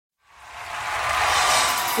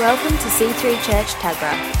Welcome to C3 Church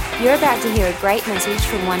Tuggerah. You're about to hear a great message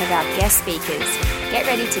from one of our guest speakers. Get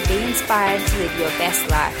ready to be inspired to live your best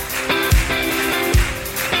life.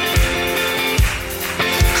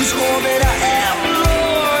 'Cause all that I am,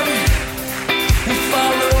 Lord, will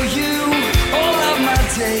follow you all of my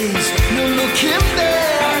days. No looking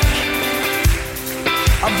back,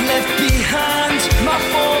 I've left behind my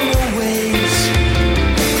former ways.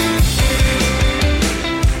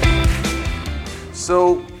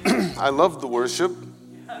 So, I love the worship.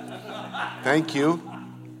 Thank you.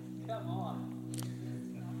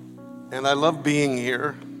 And I love being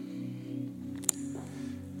here.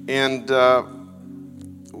 And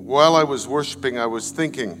while I was worshiping, I was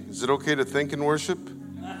thinking, is it okay to think in worship?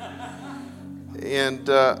 And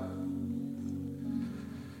I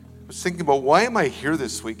was thinking about, why am I here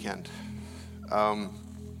this weekend?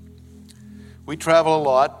 We travel a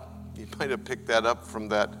lot. You might have picked that up from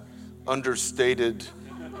that understated,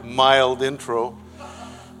 mild intro.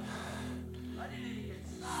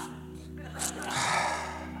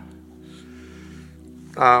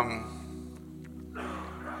 But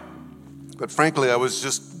frankly, I was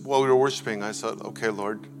just, while we were worshiping, I thought, okay,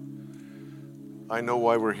 Lord, I know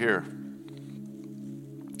why we're here.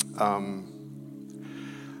 In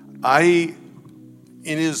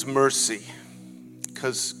His mercy,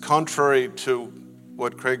 because contrary to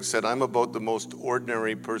what Craig said, I'm about the most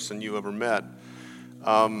ordinary person you ever met.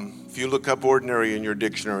 If you look up ordinary in your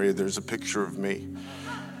dictionary, there's a picture of me.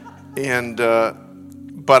 And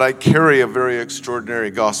but I carry a very extraordinary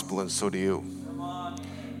gospel, and so do you.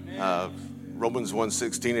 Romans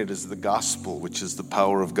 1:16, it is the gospel, which is the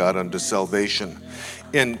power of God unto salvation.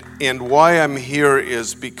 And why I'm here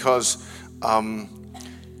is because in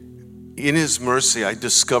His mercy, I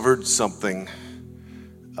discovered something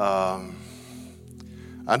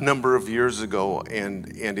a number of years ago, and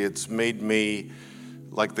it's made me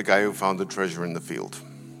like the guy who found the treasure in the field,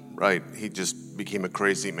 right? He just became a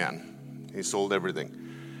crazy man. He sold everything.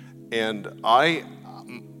 And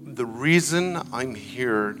the reason I'm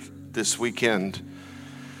here this weekend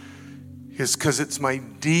is because it's my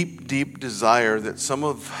deep, deep desire that some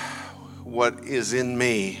of what is in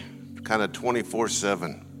me, kind of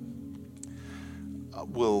 24/7,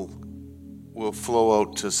 will flow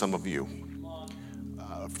out to some of you.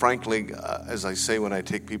 Frankly, as I say when I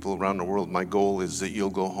take people around the world, my goal is that you'll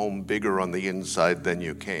go home bigger on the inside than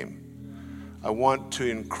you came. I want to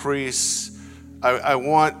increase, I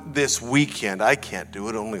want this weekend, I can't do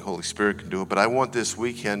it, only Holy Spirit can do it, but I want this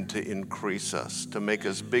weekend to increase us, to make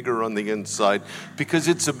us bigger on the inside, because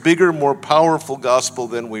it's a bigger, more powerful gospel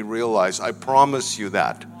than we realize. I promise you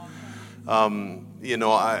that.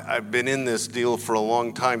 I've been in this deal for a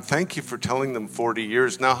long time. Thank you for telling them 40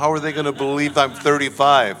 years. Now, how are they going to believe I'm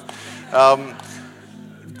 35?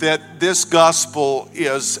 That this gospel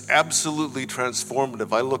is absolutely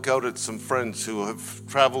transformative. I look out at some friends who have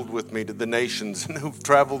traveled with me to the nations and who've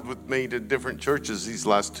traveled with me to different churches these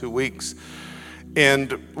last 2 weeks.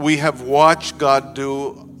 And we have watched God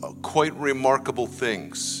do quite remarkable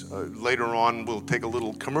things. Later on, we'll take a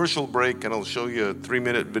little commercial break and I'll show you a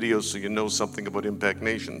 3-minute video so you know something about Impact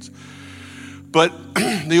Nations. But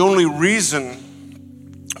the only reason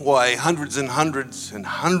why hundreds and hundreds and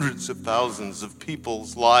hundreds of thousands of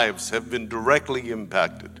people's lives have been directly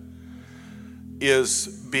impacted is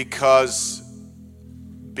because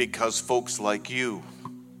folks like you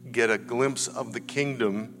get a glimpse of the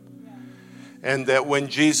kingdom. And that when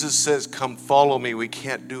Jesus says, come follow me, we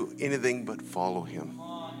can't do anything but follow Him.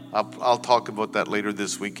 I'll talk about that later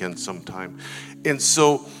this weekend sometime. And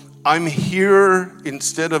so I'm here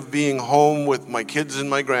instead of being home with my kids and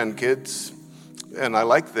my grandkids, and I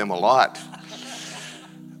like them a lot.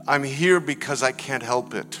 I'm here because I can't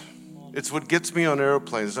help it. It's what gets me on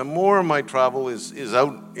airplanes. And more of my travel is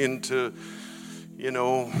out into,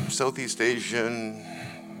 Southeast Asian,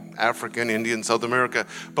 African, Indian, South America.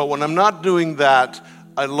 But when I'm not doing that,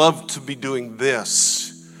 I love to be doing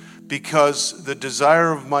this, because the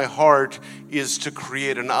desire of my heart is to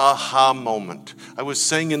create an aha moment. I was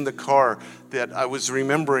saying in the car that I was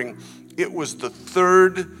remembering it was the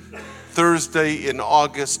third Thursday in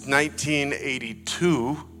August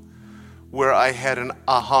 1982 where I had an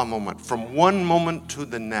aha moment. From one moment to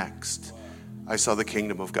the next, I saw the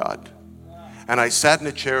kingdom of God. And I sat in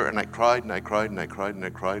a chair and I cried and I cried and I cried and I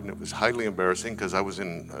cried, and it was highly embarrassing because I was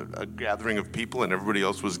in a gathering of people and everybody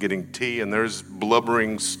else was getting tea, and there's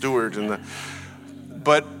blubbering Stewart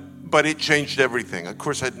but it changed everything. Of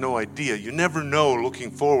course, I had no idea. You never know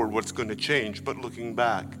looking forward what's going to change, but looking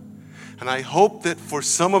back. And I hope that for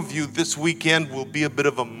some of you this weekend will be a bit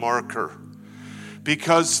of a marker,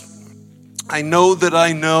 because I know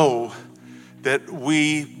that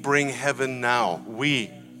we bring heaven now.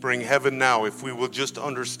 We bring heaven now if we will just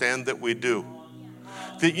understand that we do.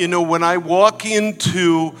 That, when I walk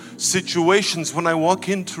into situations, when I walk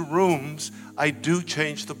into rooms, I do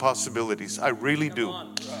change the possibilities. I really do.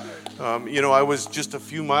 I was just a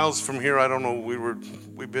few miles from here. I don't know,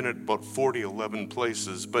 we've been at about 11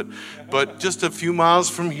 places, but just a few miles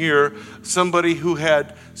from here, somebody who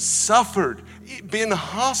had suffered, been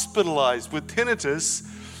hospitalized with tinnitus,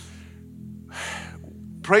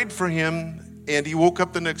 prayed for him, and he woke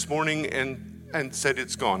up the next morning and said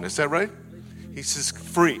it's gone. Is that right? He says,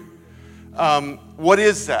 free. What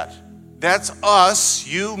is that? That's us,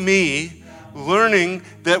 you, me, learning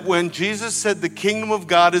that when Jesus said the kingdom of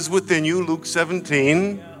God is within you, Luke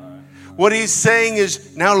 17, what he's saying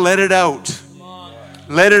is, now let it out.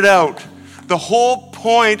 Let it out. The whole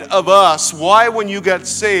point of us, why when you got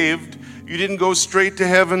saved, you didn't go straight to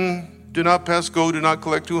heaven, do not pass go, do not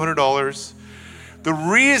collect $200. The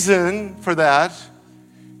reason for that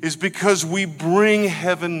is because we bring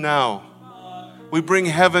heaven now. We bring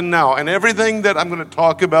heaven now. And everything that I'm going to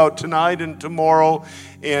talk about tonight and tomorrow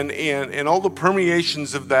and all the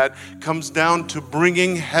permeations of that comes down to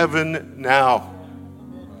bringing heaven now.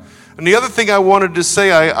 And the other thing I wanted to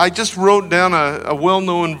say, I just wrote down a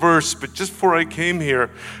well-known verse, but just before I came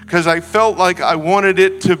here, because I felt like I wanted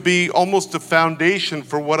it to be almost a foundation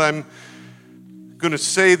for what I'm going to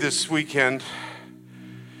say this weekend,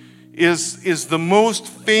 is the most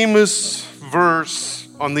famous verse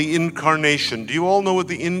on the incarnation. Do you all know what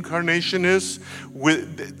the incarnation is?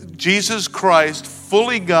 With Jesus Christ,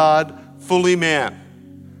 fully God, fully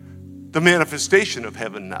man. The manifestation of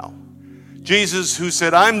heaven now. Jesus, who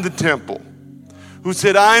said, I'm the temple. Who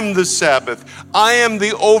said, I'm the Sabbath. I am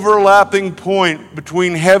the overlapping point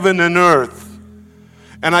between heaven and earth.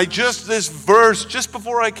 And this verse, just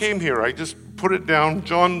before I came here, I just put it down,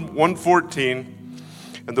 John 1:14.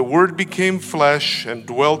 And the Word became flesh and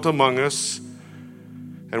dwelt among us,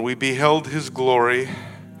 and we beheld his glory,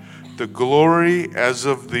 the glory as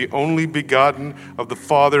of the only begotten of the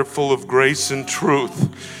Father, full of grace and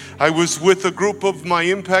truth. I was with a group of my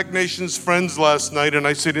Impact Nations friends last night, and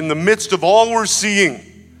I said, in the midst of all we're seeing,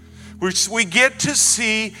 we get to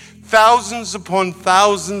see thousands upon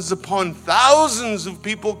thousands upon thousands of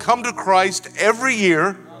people come to Christ every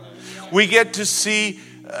year. We get to see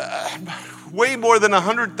way more than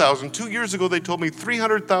 100,000. 2 years ago, they told me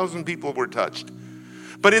 300,000 people were touched.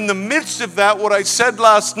 But in the midst of that, what I said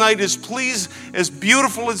last night is, please, as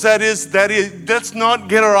beautiful as that is, let's not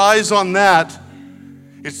get our eyes on that.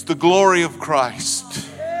 It's the glory of Christ.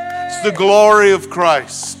 It's the glory of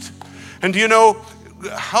Christ. And do you know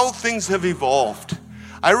how things have evolved?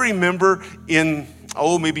 I remember in,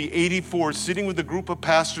 maybe 84, sitting with a group of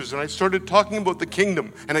pastors, and I started talking about the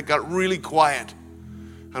kingdom, and it got really quiet.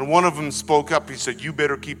 And one of them spoke up. He said, you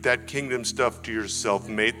better keep that kingdom stuff to yourself,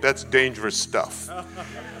 mate. That's dangerous stuff.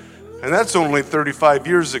 And that's only 35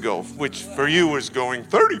 years ago, which for you was going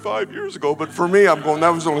 35 years ago. But for me, I'm going,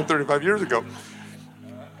 that was only 35 years ago.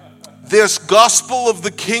 This gospel of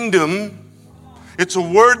the kingdom, it's a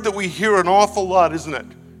word that we hear an awful lot, isn't it?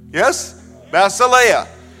 Yes? Basileia,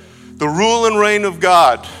 the rule and reign of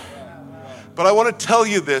God. But I want to tell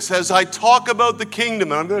you this, as I talk about the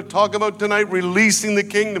kingdom, and I'm going to talk about tonight releasing the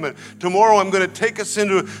kingdom, and tomorrow I'm going to take us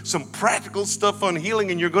into some practical stuff on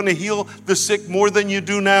healing, and you're going to heal the sick more than you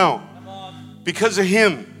do now because of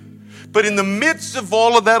him. But in the midst of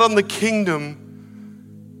all of that on the kingdom,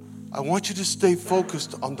 I want you to stay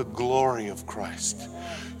focused on the glory of Christ.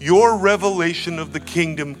 Your revelation of the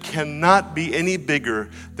kingdom cannot be any bigger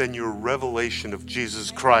than your revelation of Jesus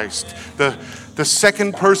Christ, the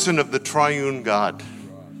second person of the triune God,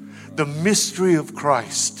 the mystery of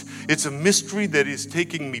Christ. It's a mystery that is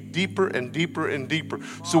taking me deeper and deeper and deeper.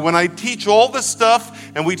 So when I teach all this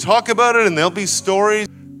stuff and we talk about it, and there'll be stories,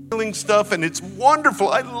 healing stuff, and it's wonderful.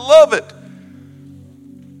 I love it.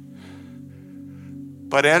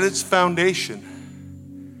 But at its foundation,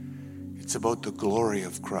 it's about the glory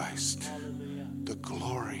of Christ. The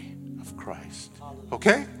glory of Christ.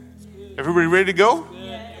 Okay? Everybody ready to go?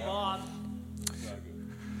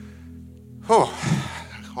 Oh,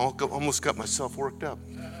 I almost got myself worked up.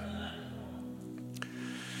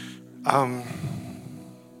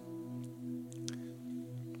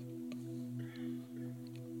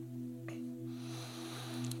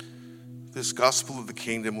 This gospel of the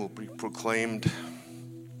kingdom will be proclaimed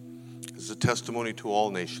as a testimony to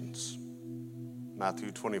all nations.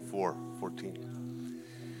 Matthew 24:14.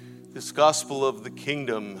 This gospel of the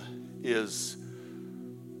kingdom is,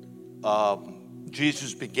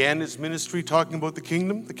 Jesus began his ministry talking about the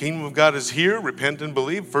kingdom. The kingdom of God is here. Repent and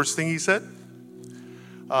believe. First thing he said.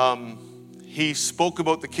 He spoke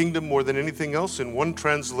about the kingdom more than anything else in one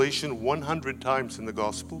translation 100 times in the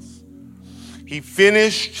Gospels. He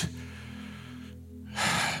finished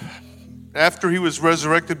after he was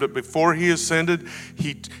resurrected, but before he ascended,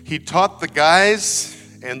 he taught the guys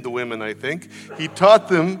and the women, I think. He taught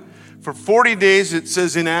them for 40 days, it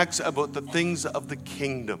says in Acts, about the things of the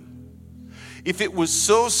kingdom. If it was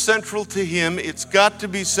so central to him, it's got to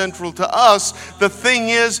be central to us. The thing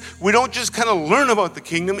is, we don't just kind of learn about the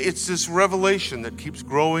kingdom. It's this revelation that keeps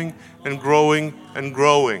growing and growing and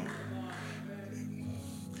growing.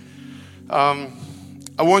 I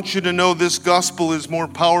want you to know this gospel is more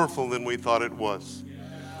powerful than we thought it was.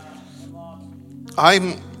 I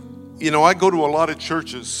go to a lot of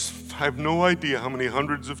churches. I have no idea how many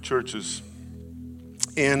hundreds of churches.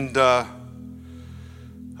 And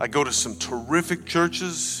I go to some terrific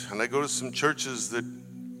churches, and I go to some churches that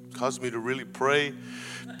cause me to really pray.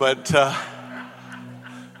 But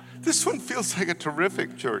this one feels like a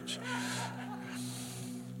terrific church.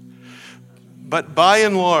 But by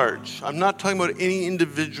and large, I'm not talking about any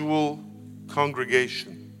individual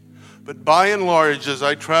congregation, but by and large, as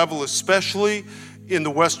I travel, especially in the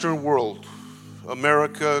Western world,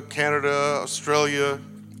 America, Canada, Australia,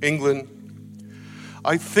 England,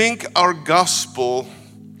 I think our gospel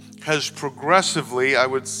has progressively, I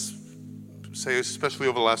would say especially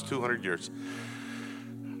over the last 200 years,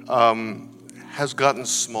 has gotten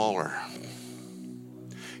smaller.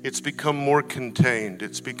 It's become more contained.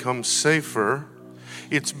 It's become safer.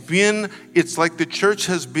 It's like the church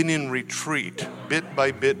has been in retreat, bit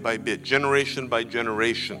by bit by bit, generation by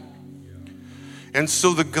generation. And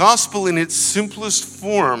so the gospel in its simplest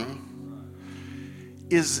form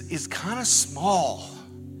is kind of small.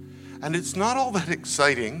 And it's not all that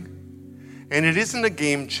exciting. And it isn't a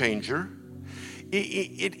game changer.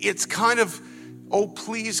 It's kind of, oh,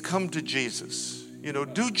 please come to Jesus.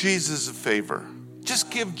 Do Jesus a favor.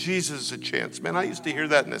 Just give Jesus a chance. Man, I used to hear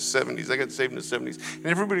that in the 70s. I got saved in the 70s. And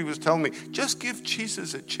everybody was telling me, just give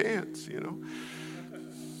Jesus a chance,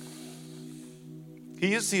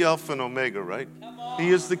 He is the Alpha and Omega, right? He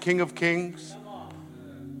is the King of Kings.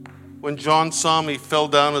 When John saw him, he fell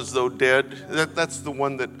down as though dead. That's the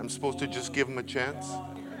one that I'm supposed to just give him a chance.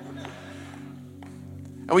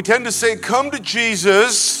 And we tend to say, come to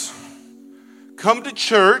Jesus, come to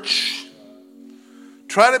church,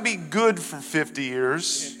 try to be good for 50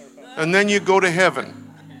 years, and then you go to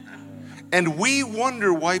heaven. And we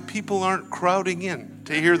wonder why people aren't crowding in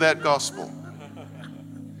to hear that gospel.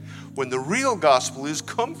 When the real gospel is,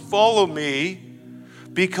 come follow me,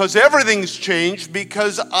 because everything's changed,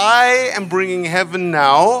 because I am bringing heaven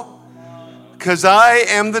now, because I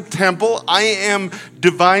am the temple, I am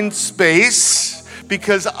divine space,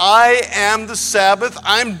 because I am the Sabbath,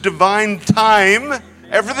 I'm divine time.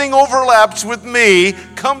 Everything overlaps with me.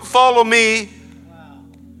 Come follow me.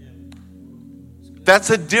 That's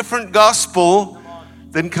a different gospel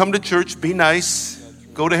than come to church, be nice,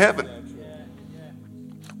 go to heaven.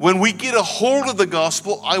 When we get a hold of the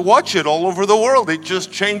gospel, I watch it all over the world. It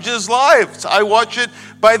just changes lives. I watch it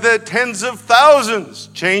by the tens of thousands,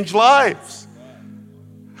 change lives.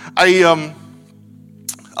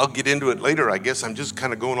 I'll get into it later, I guess. I'm just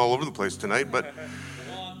kind of going all over the place tonight,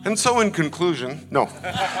 and so in conclusion, no.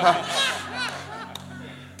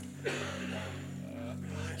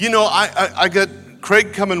 I got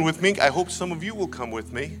Craig coming with me. I hope some of you will come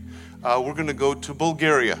with me. We're going to go to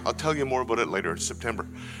Bulgaria. I'll tell you more about it later, September.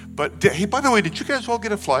 But hey, by the way, did you guys all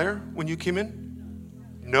get a flyer when you came in?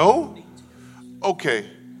 No? Okay.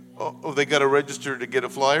 Oh, they got to register to get a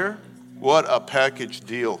flyer? What a package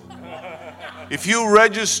deal. If you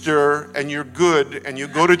register and you're good and you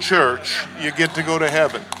go to church, you get to go to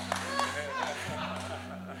heaven.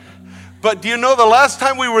 But do you know the last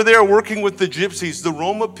time we were there working with the gypsies, the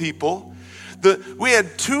Roma people, we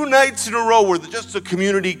had 2 nights in a row where just the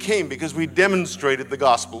community came because we demonstrated the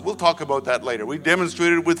gospel. We'll talk about that later. We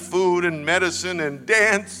demonstrated with food and medicine and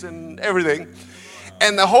dance and everything.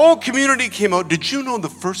 And the whole community came out. Did you know the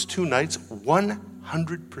first 2 nights,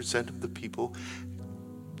 100% of the people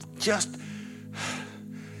just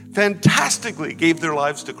fantastically gave their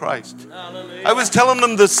lives to Christ. Hallelujah. I was telling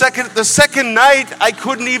them the second night I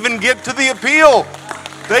couldn't even get to the appeal.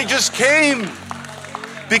 They just came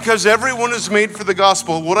because everyone is made for the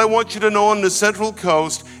gospel. What I want you to know on the Central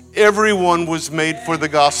Coast, everyone was made for the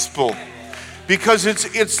gospel because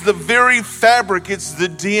it's the very fabric, it's the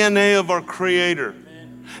DNA of our Creator.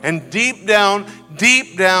 And deep down,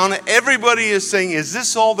 everybody is saying, is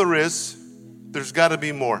this all there is? There's got to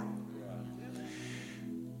be more.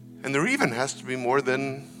 And there even has to be more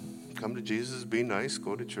than come to Jesus, be nice,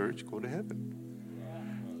 go to church, go to heaven.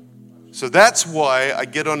 So that's why I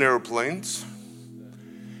get on airplanes.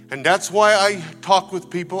 And that's why I talk with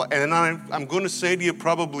people. And I'm going to say to you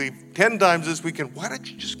probably 10 times this weekend, why don't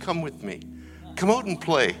you just come with me? Come out and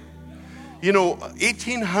play.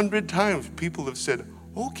 1,800 times people have said,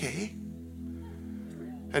 okay.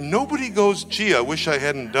 And nobody goes, gee, I wish I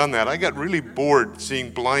hadn't done that. I got really bored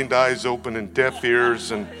seeing blind eyes open and deaf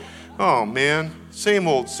ears. And, oh man, same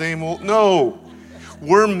old, same old. No,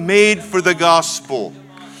 we're made for the gospel.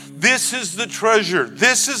 This is the treasure.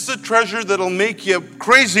 This is the treasure that'll make you a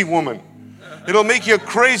crazy woman. It'll make you a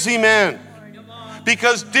crazy man.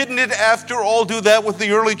 Because didn't it, after all, do that with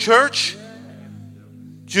the early church?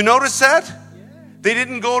 Did you notice that? They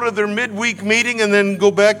didn't go to their midweek meeting and then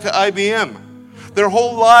go back to IBM. Their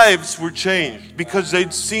whole lives were changed because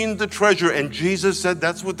they'd seen the treasure. And Jesus said,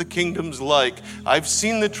 that's what the kingdom's like. I've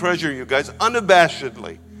seen the treasure, you guys,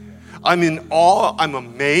 unabashedly. I'm in awe. I'm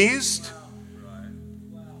amazed.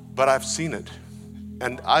 But I've seen it,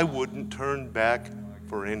 and I wouldn't turn back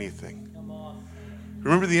for anything.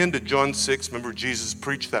 Remember the end of John 6? Remember Jesus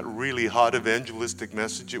preached that really hot evangelistic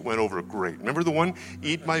message? It went over great. Remember the one?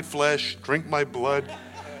 Eat my flesh, drink my blood.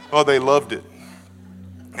 Oh, they loved it.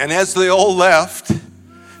 And as they all left,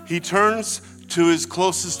 he turns to his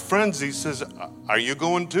closest friends. He says, are you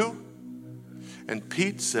going too? And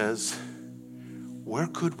Pete says, where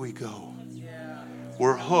could we go?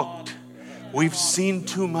 We're hooked. We've seen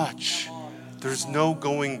too much. There's no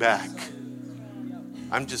going back.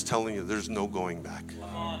 I'm just telling you, there's no going back.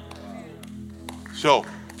 So,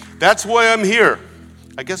 that's why I'm here.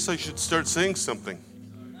 I guess I should start saying something.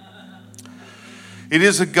 It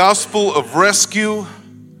is a gospel of rescue.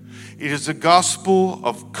 It is a gospel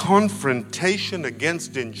of confrontation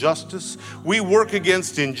against injustice. We work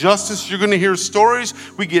against injustice. You're going to hear stories.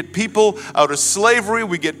 We get people out of slavery.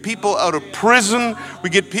 We get people out of prison. We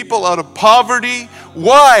get people out of poverty.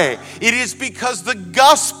 Why? It is because the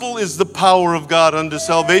gospel is the power of God unto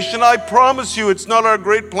salvation. I promise you, it's not our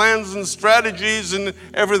great plans and strategies and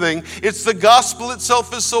everything. It's the gospel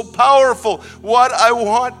itself is so powerful. What I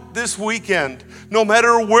want this weekend, no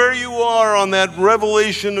matter where you are on that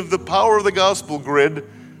revelation of the power of the gospel grid,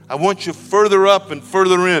 I want you further up and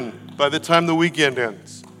further in by the time the weekend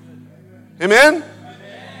ends. Amen?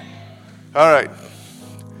 All right.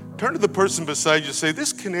 Turn to the person beside you, say,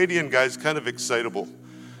 this Canadian guy's kind of excitable.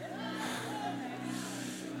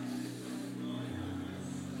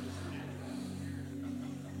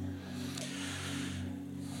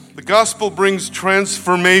 The gospel brings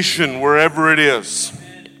transformation wherever it is.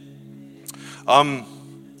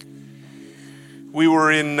 We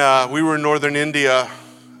were in northern India,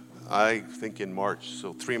 I think in March,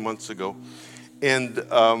 so 3 months ago, and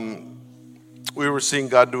we were seeing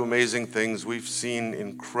God do amazing things. We've seen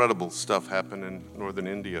incredible stuff happen in northern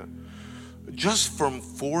India. Just from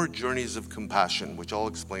 4 journeys of compassion, which I'll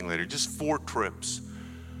explain later, just 4 trips.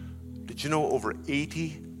 Did you know over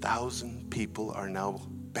 80,000 people are now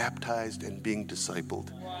baptized and being discipled?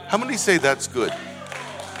 How many say that's good?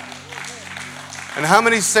 And how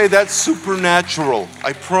many say that's supernatural?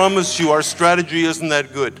 I promise you our strategy isn't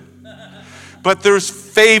that good. But there's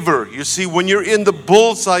favor. You see, when you're in the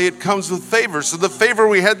bullseye, it comes with favor. So the favor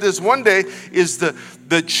we had this one day is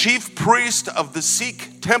the chief priest of the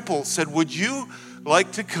Sikh temple said, would you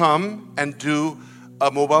like to come and do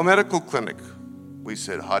a mobile medical clinic? We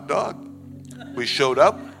said, hot dog. We showed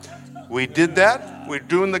up. We did that. We're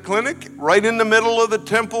doing the clinic right in the middle of the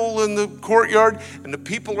temple in the courtyard, and the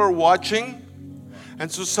people are watching.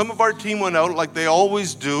 And so some of our team went out like they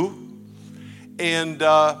always do and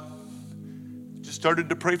just started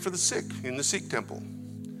to pray for the sick in the Sikh temple.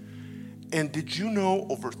 And did you know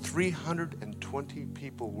over 320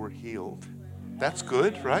 people were healed? That's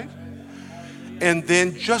good, right? And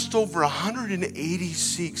then just over 180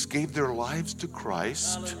 Sikhs gave their lives to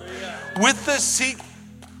Christ. With the Sikh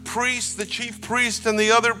priest, the chief priest, and the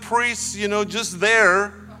other priests, just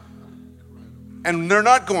there. And they're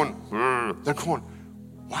not going, they're going,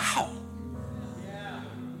 wow.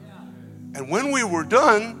 And when we were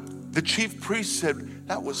done, the chief priest said,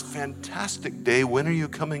 that was a fantastic day. When are you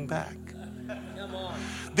coming back?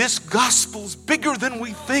 This gospel's bigger than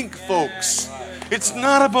we think, folks. It's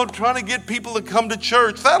not about trying to get people to come to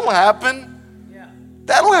church. That'll happen.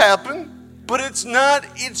 That'll happen. But it's not.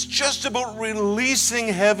 It's just about releasing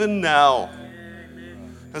heaven now.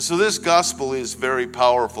 And so this gospel is very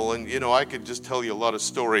powerful. And, I could just tell you a lot of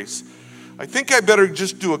stories. I think I better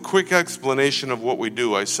just do a quick explanation of what we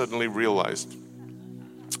do. I suddenly realized.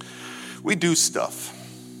 We do stuff.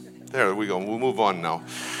 There we go. We'll move on now.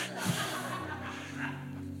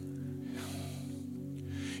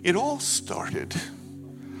 It all started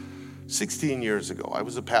 16 years ago. I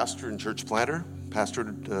was a pastor and church planter,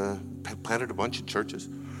 planted a bunch of churches.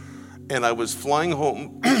 And I was flying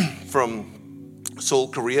home from Seoul,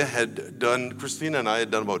 Korea. Christina and I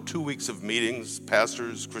had done about 2 weeks of meetings,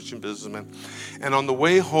 pastors, Christian businessmen. And on the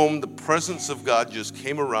way home, the presence of God just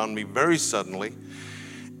came around me very suddenly.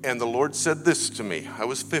 And the Lord said this to me. I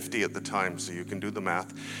was 50 at the time, so you can do the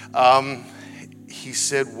math. He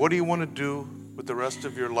said, what do you want to do with the rest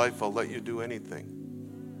of your life? I'll let you do anything.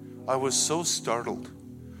 I was so startled.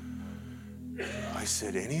 I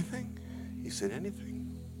said, anything? He said, anything.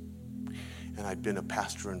 And I'd been a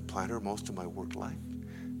pastor and planter most of my work life.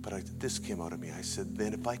 But this came out of me. I said,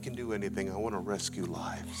 then if I can do anything, I want to rescue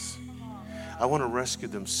lives. I want to rescue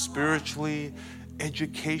them spiritually,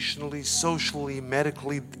 educationally, socially,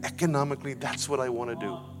 medically, economically. That's what I want to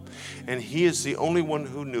do. And he is the only one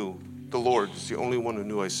who knew. The Lord is the only one who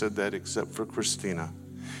knew I said that, except for Christina.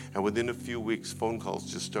 And within a few weeks, phone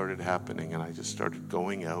calls just started happening, and I just started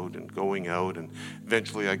going out, and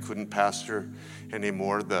eventually I couldn't pastor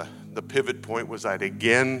anymore. The pivot point was I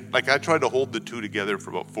tried to hold the two together for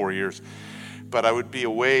about 4 years, but I would be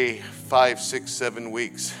away 5, 6, 7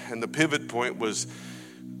 weeks. And the pivot point was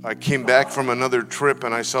I came back from another trip,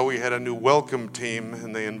 and I saw we had a new welcome team,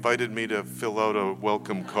 and they invited me to fill out a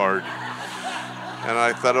welcome card. And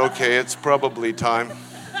I thought, okay, it's probably time.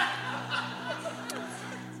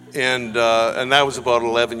 And that was about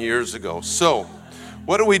 11 years ago. So,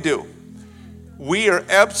 what do? We are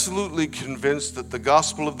absolutely convinced that the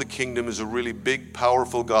gospel of the kingdom is a really big,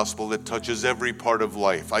 powerful gospel that touches every part of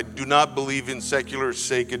life. I do not believe in secular,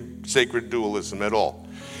 sacred dualism at all.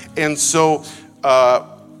 And so,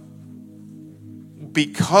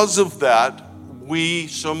 because of that, we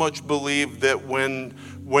so much believe that when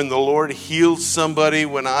the Lord heals somebody,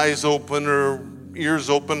 when eyes open or ears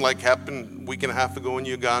open, like happened a week and a half ago in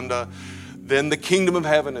Uganda, then the kingdom of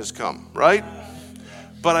heaven has come, right?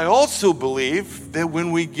 But I also believe that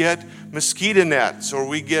when we get mosquito nets, or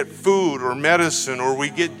we get food or medicine, or we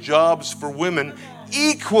get jobs for women,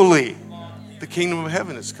 equally, the kingdom of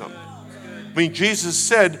heaven has come. I mean, Jesus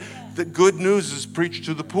said that good news is preached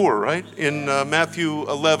to the poor, right? In Matthew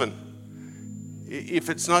 11. If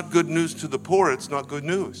it's not good news to the poor, it's not good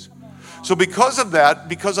news. So because of that,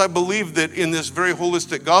 because I believe that in this very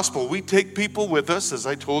holistic gospel, we take people with us. As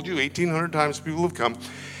I told you, 1,800 times people have come.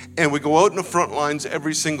 And we go out in the front lines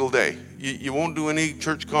every single day. You won't do any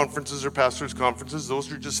church conferences or pastors' conferences.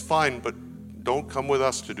 Those are just fine, but don't come with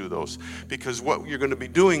us to do those. Because what you're going to be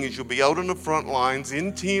doing is you'll be out on the front lines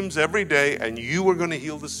in teams every day, and you are going to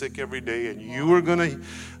heal the sick every day, and you are going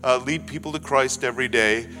to lead people to Christ every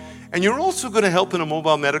day. And you're also going to help in a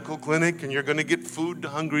mobile medical clinic, and you're going to get food to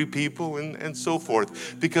hungry people and so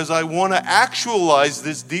forth, because I want to actualize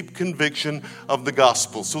this deep conviction of the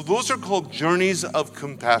gospel. So those are called journeys of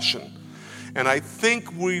compassion. And I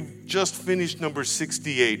think we've just finished number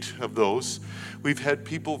 68 of those. We've had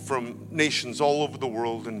people from nations all over the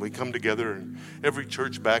world, and we come together in every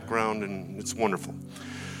church background, and it's wonderful.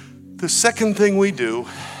 The second thing we do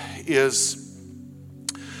is,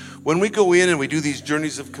 when we go in and we do these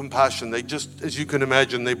journeys of compassion, they just, as you can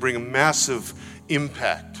imagine, they bring a massive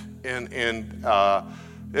impact and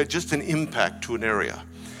just an impact to an area.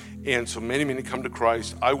 And so many come to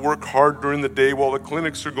Christ. I work hard during the day while the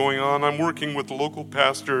clinics are going on. I'm working with the local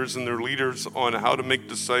pastors and their leaders on how to make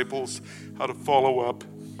disciples, how to follow up.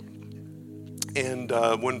 And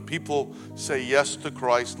when people say yes to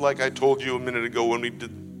Christ, like I told you a minute ago when we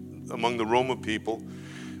did among the Roma people,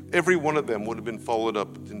 every one of them would have been followed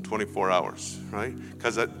up in 24 hours, right?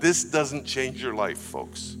 Because this doesn't change your life,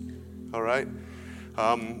 folks, all right?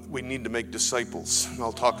 We need to make disciples, and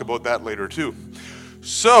I'll talk about that later too.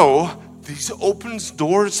 So these opens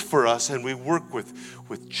doors for us, and we work with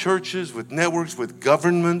churches, with networks, with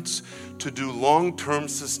governments to do long-term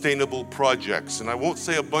sustainable projects. And I won't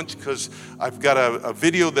say a bunch because I've got a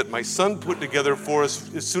video that my son put together for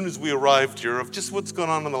us as soon as we arrived here of just what's gone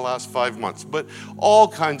on in the last 5 months. But all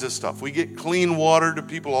kinds of stuff. We get clean water to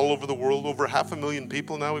people all over the world, over 500,000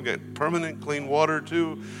 people now. We've got permanent clean water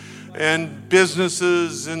too, and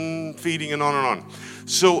businesses and feeding and on and on.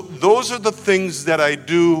 So those are the things that I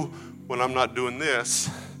do when I'm not doing this.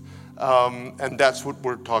 And that's what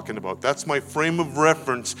we're talking about. That's my frame of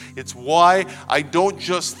reference. It's why I don't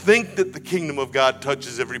just think that the kingdom of God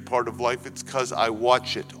touches every part of life. It's because I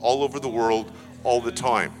watch it all over the world all the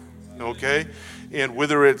time. Okay? And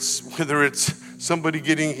whether it's somebody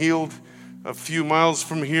getting healed a few miles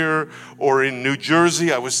from here, or in New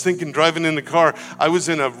Jersey. I was thinking, driving in the car, I was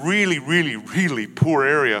in a really, really, really poor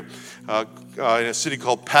area in a city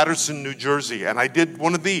called Paterson, New Jersey, and I did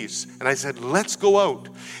one of these, and I said, let's go out.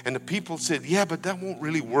 And the people said, yeah, but that won't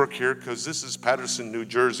really work here because this is Paterson, New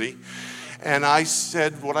Jersey. And I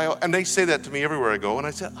said, and they say that to me everywhere I go, and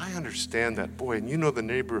I said, I understand that, boy, and you know the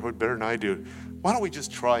neighborhood better than I do. Why don't we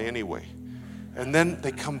just try anyway? And then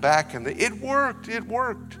they come back, and it worked.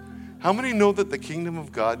 How many know that the kingdom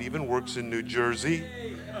of God even works in New Jersey?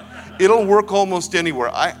 It'll work almost anywhere.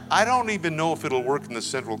 I don't even know if it'll work in the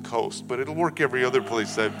Central Coast, but it'll work every other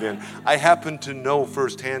place I've been. I happen to know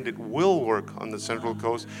firsthand it will work on the Central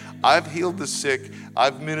Coast. I've healed the sick.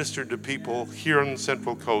 I've ministered to people here on the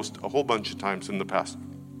Central Coast a whole bunch of times in the past.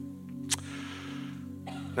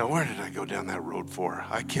 Now, where did I go down that road for?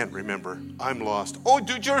 I can't remember. I'm lost. Oh,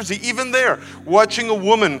 New Jersey, even there. Watching a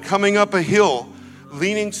woman coming up a hill,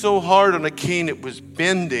 leaning so hard on a cane it was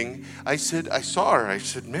bending. I saw her. I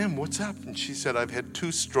said, ma'am, what's up? And she said, I've had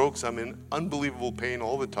 2 strokes. I'm in unbelievable pain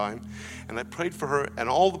all the time. And I prayed for her, and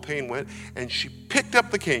all the pain went. And she picked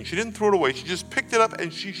up the cane. She didn't throw it away. She just picked it up,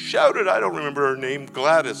 and she shouted, I don't remember her name,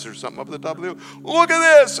 Gladys or something, up at the top of the hill. Look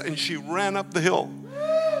at this! And she ran up the hill.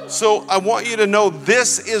 So I want you to know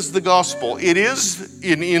this is the gospel. It is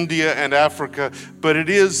in India and Africa, but it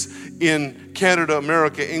is in Canada,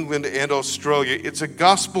 America, England, and Australia. It's a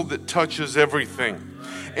gospel that touches everything.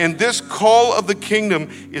 And this call of the kingdom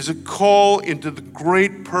is a call into the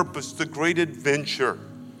great purpose, the great adventure.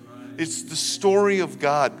 It's the story of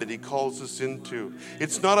God that he calls us into.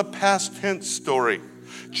 It's not a past tense story.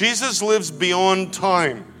 Jesus lives beyond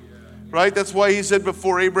time. Right? That's why he said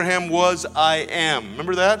before Abraham was, I am.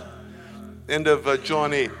 Remember that? End of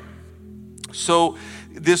John 8. So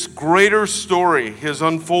this greater story, his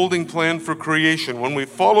unfolding plan for creation, when we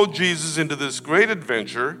follow Jesus into this great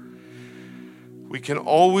adventure, we can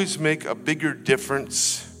always make a bigger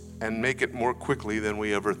difference and make it more quickly than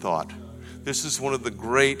we ever thought. This is one of the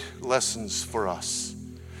great lessons for us.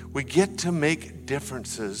 We get to make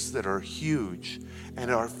differences that are huge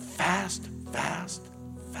and are fast.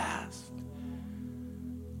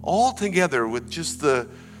 All together with just the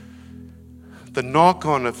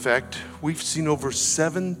knock-on effect, we've seen over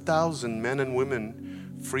 7,000 men and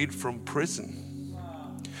women freed from prison.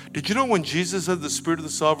 Did you know when Jesus said, the Spirit of the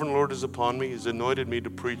Sovereign Lord is upon me, he's anointed me to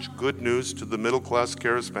preach good news to the middle-class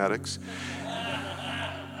charismatics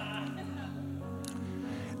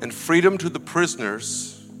and freedom to the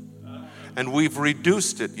prisoners, and we've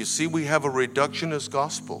reduced it. You see, we have a reductionist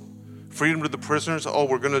gospel. Freedom to the prisoners. Oh,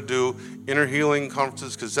 we're going to do inner healing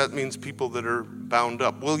conferences because that means people that are bound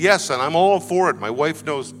up. Well, yes, and I'm all for it. My wife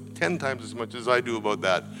knows 10 times as much as I do about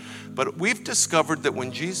that. But we've discovered that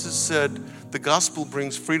when Jesus said the gospel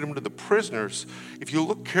brings freedom to the prisoners, if you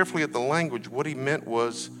look carefully at the language, what he meant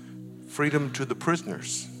was freedom to the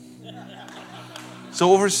prisoners.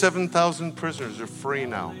 So over 7,000 prisoners are free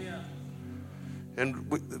now.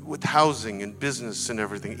 And with housing and business and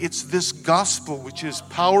everything. It's this gospel which is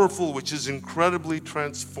powerful, which is incredibly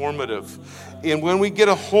transformative. And when we get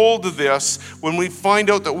a hold of this, when we find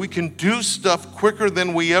out that we can do stuff quicker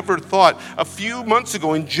than we ever thought. A few months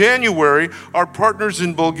ago in January, our partners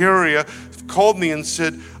in Bulgaria called me and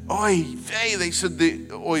said, Oy vey. They said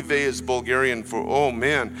the oy vey is Bulgarian for oh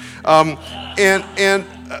man. And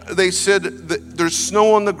they said that there's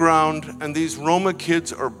snow on the ground and these Roma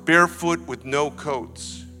kids are barefoot with no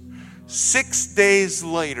coats. 6 days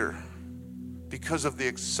later, because of the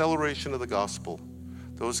acceleration of the gospel,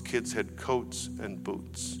 those kids had coats and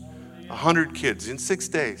boots. 100 kids in 6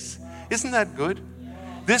 days. Isn't that good?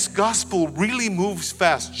 This gospel really moves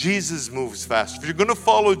fast. Jesus moves fast. If you're going to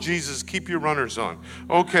follow Jesus, keep your runners on.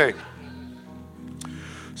 Okay.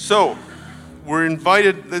 So, we're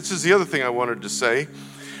invited. This is the other thing I wanted to say.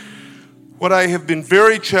 What I have been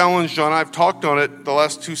very challenged on, I've talked on it the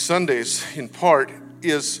last 2 Sundays in part,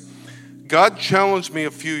 is God challenged me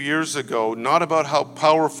a few years ago, not about how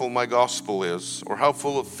powerful my gospel is or how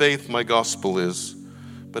full of faith my gospel is,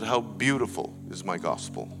 but how beautiful is my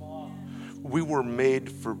gospel. We were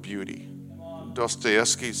made for beauty.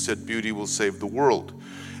 Dostoevsky said beauty will save the world.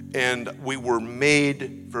 And we were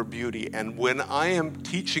made for beauty. And when I am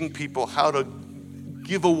teaching people how to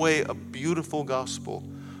give away a beautiful gospel,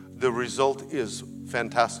 the result is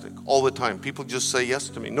fantastic all the time. People just say yes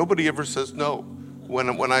to me. Nobody ever says no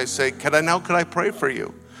when I say, could I pray for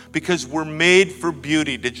you? Because we're made for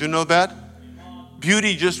beauty. Did you know that?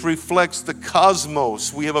 Beauty just reflects the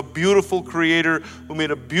cosmos. We have a beautiful creator who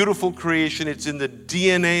made a beautiful creation. It's in the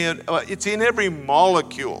DNA. It's in every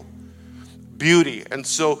molecule. Beauty. And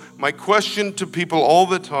so my question to people all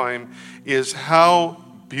the time is, how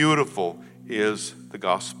beautiful is the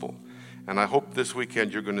gospel. And I hope this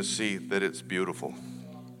weekend you're going to see that it's beautiful.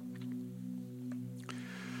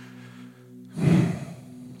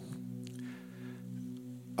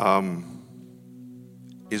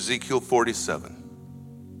 Ezekiel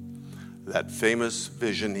 47, that famous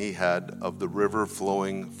vision he had of the river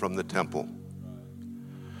flowing from the temple.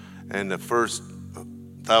 And the first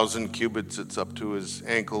 1,000 cubits, it's up to his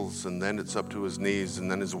ankles, and then it's up to his knees, and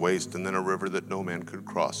then his waist, and then a river that no man could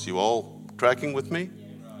cross. You all tracking with me?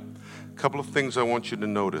 A couple of things I want you to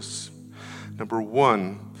notice. Number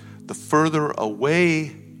one, the further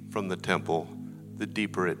away from the temple, the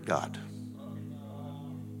deeper it got.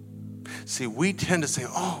 See, we tend to say,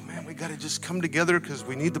 oh man, we got to just come together because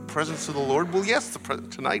we need the presence of the Lord. Well, yes,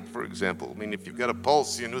 tonight, for example. I mean, if you've got a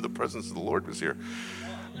pulse, you knew the presence of the Lord was here.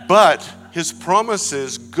 But his promise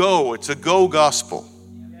is go. It's a go gospel.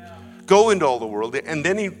 Go into all the world. And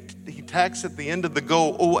then he tacks at the end of the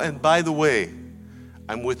go, oh, and by the way,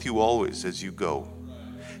 I'm with you always as you go.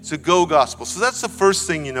 It's a go gospel. So that's the first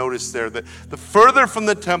thing you notice there, that the further from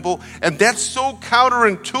the temple, and that's so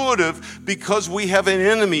counterintuitive because we have an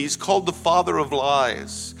enemy. He's called the father of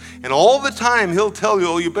lies. And all the time he'll tell you,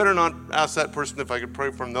 oh, you better not ask that person if I could pray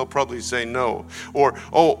for him. They'll probably say no. Or,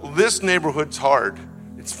 oh, this neighborhood's hard.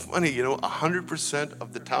 It's funny, 100%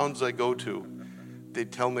 of the towns I go to, they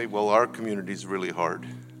tell me, well, our community's really hard.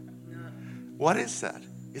 What is that?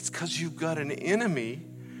 It's because you've got an enemy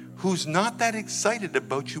who's not that excited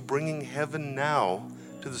about you bringing heaven now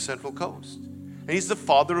to the Central Coast. And he's the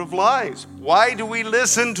father of lies. Why do we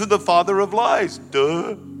listen to the father of lies?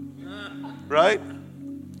 Duh. Right?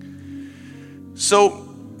 So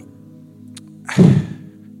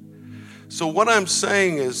what I'm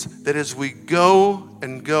saying is that as we go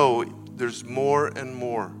and go, there's more and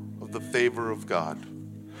more of the favor of God.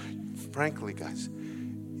 Frankly, guys,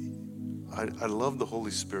 I love the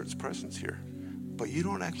Holy Spirit's presence here. But you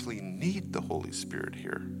don't actually need the Holy Spirit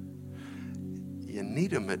here. You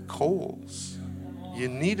need him at Kohl's. You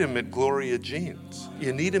need him at Gloria Jean's.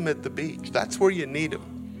 You need him at the beach. That's where you need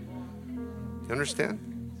him. You understand?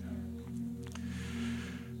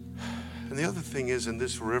 And the other thing is, in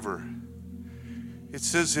this river, it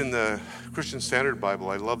says in the Christian Standard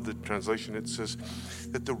Bible, I love the translation, it says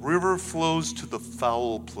that the river flows to the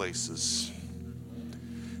foul places.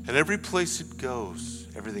 And every place it goes,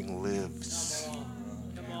 everything lives.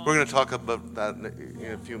 We're going to talk about that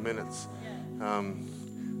in a few minutes.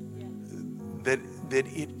 That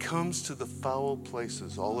it comes to the foul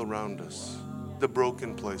places all around us, the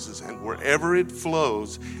broken places, and wherever it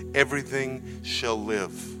flows, everything shall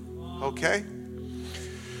live. Okay?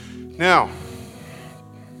 Now,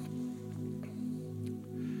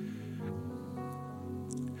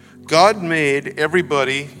 God made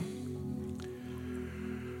everybody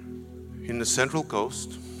in the Central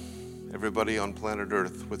Coast, everybody on planet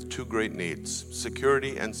Earth, with two great needs: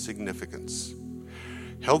 security and significance.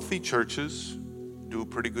 Healthy churches do a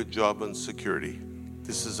pretty good job on security.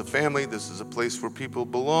 This is a family. This is a place where people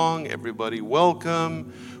belong. Everybody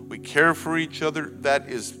welcome. We care for each other. That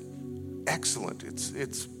is excellent.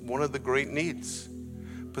 It's one of the great needs.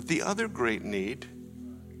 But the other great need,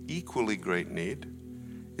 equally great need,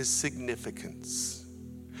 is significance.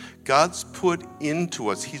 God's put into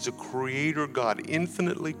us, he's a creator God,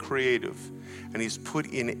 infinitely creative, and he's put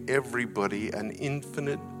in everybody an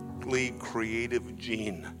infinitely creative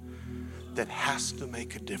gene that has to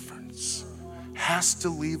make a difference, has to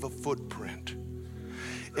leave a footprint.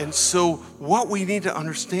 And so what we need to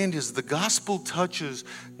understand is the gospel touches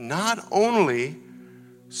not only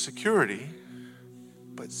security,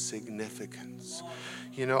 but significance.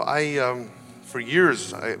 For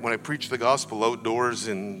years, when I preached the gospel outdoors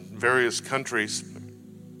in various countries,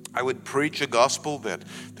 I would preach a gospel that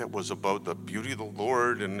was about the beauty of the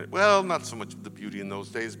Lord, and, well, not so much of the beauty in those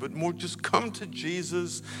days, but more just come to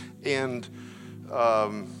Jesus, and,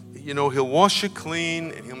 he'll wash you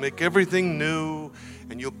clean, and he'll make everything new,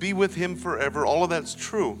 and you'll be with him forever. All of that's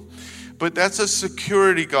true. But that's a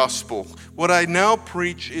security gospel. What I now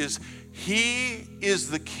preach is he is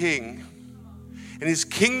the king, and his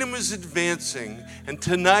kingdom is advancing. And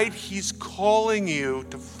tonight he's calling you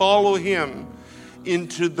to follow him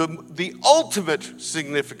into the ultimate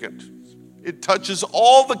significance. It touches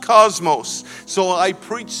all the cosmos. So I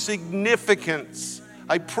preach significance.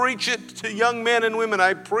 I preach it to young men and women.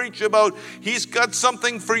 I preach about he's got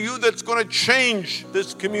something for you that's going to change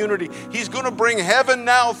this community. He's going to bring heaven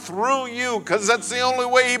now through you, because that's the only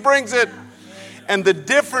way he brings it. And the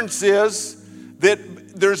difference is that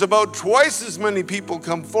there's about twice as many people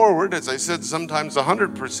come forward, as I said, sometimes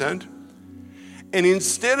 100%. And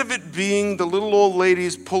instead of it being the little old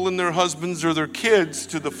ladies pulling their husbands or their kids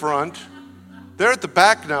to the front, They're at the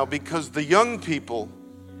back now because the young people,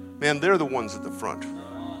 man, they're the ones at the front.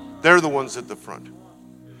 They're the ones at the front.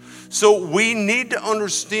 So we need to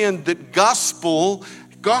understand that gospel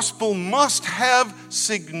must have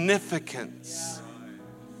significance.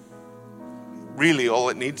 Really, all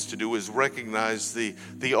it needs to do is recognize the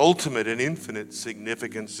ultimate and infinite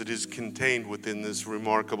significance that is contained within this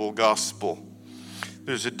remarkable gospel.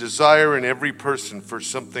 There's a desire in every person for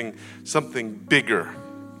something bigger.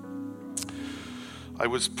 I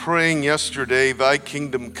was praying yesterday, thy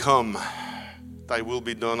kingdom come, thy will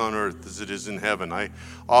be done on earth as it is in heaven. I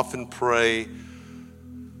often pray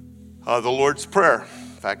the Lord's Prayer.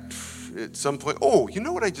 In fact, at some point, you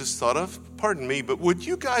know what I just thought of? Pardon me, but would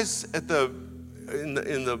you guys in the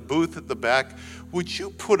booth at the back, would you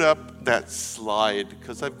put up that slide?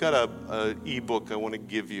 Because I've got a ebook I want to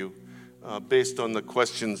give you based on the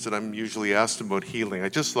questions that I'm usually asked about healing. I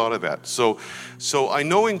just thought of that. So I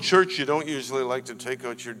know in church you don't usually like to take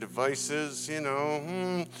out your devices,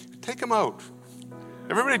 take them out.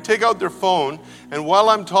 Everybody take out their phone, and while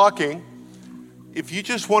I'm talking, if you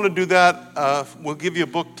just want to do that, we'll give you a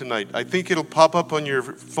book tonight. I think it'll pop up on your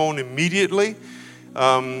phone immediately.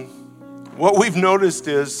 What we've noticed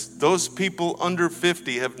is those people under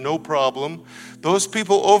 50 have no problem. Those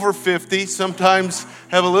people over 50 sometimes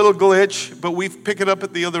have a little glitch, but we pick it up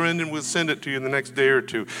at the other end and we'll send it to you in the next day or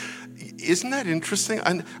two. Isn't that interesting?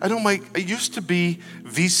 I don't like, it used to be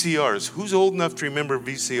VCRs. Who's old enough to remember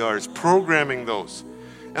VCRs? Programming those.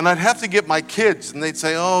 And I'd have to get my kids and they'd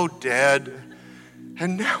say, "Oh, Dad."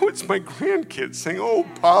 And now it's my grandkids saying, "Oh,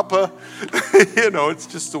 Papa." It's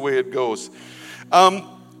just the way it goes.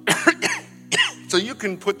 So you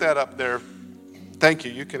can put that up there. Thank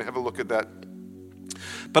you. You can have a look at that.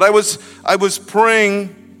 But I was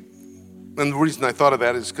praying, and the reason I thought of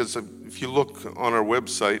that is because if you look on our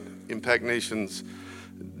website,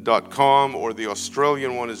 impactnations.com, or the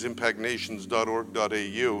Australian one is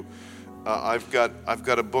impactnations.org.au, I've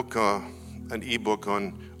got a book, an ebook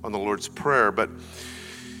on the Lord's Prayer. But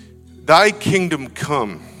thy kingdom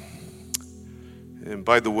come. And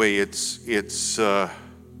by the way, it's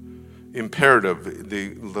imperative.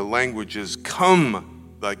 The language is,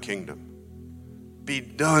 come thy kingdom. Be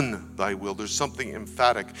done thy will. There's something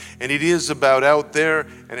emphatic. And it is about out there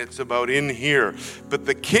and it's about in here. But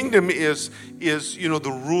the kingdom is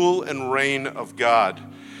the rule and reign of God.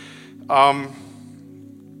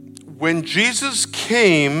 When Jesus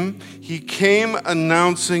came, he came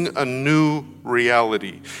announcing a new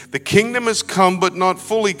reality. The kingdom has come, but not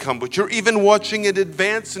fully come. But you're even watching it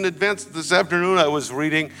advance and advance. This afternoon I was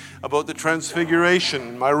reading about the transfiguration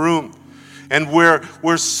in my room. And where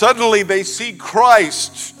suddenly they see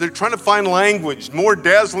Christ. They're trying to find language. More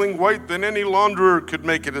dazzling white than any launderer could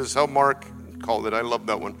make it, is how Mark called it. I love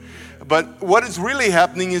that one. But what is really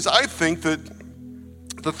happening is, I think that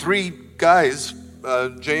the three guys,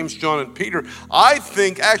 James, John, and Peter, I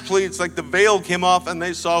think actually it's like the veil came off and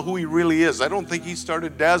they saw who he really is. I don't think he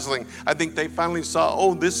started dazzling. I think they finally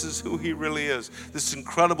saw, this is who he really is. This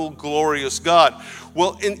incredible, glorious God.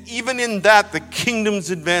 Well, and even in that, the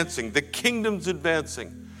kingdom's advancing. The kingdom's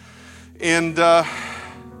advancing. And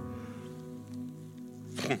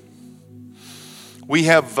we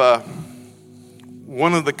have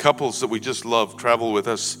one of the couples that we just love travel with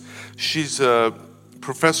us. She's a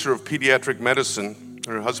professor of pediatric medicine.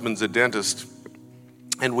 Her husband's a dentist.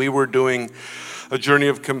 And we were doing a journey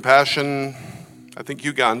of compassion, I think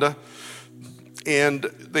Uganda. And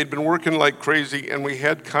they'd been working like crazy, and we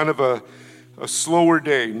had kind of a slower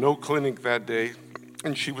day, no clinic that day.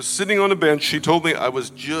 And she was sitting on a bench. She told me I was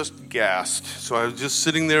just gassed. So I was just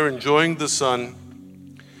sitting there enjoying the sun.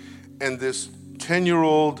 And this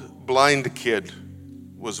 10-year-old blind kid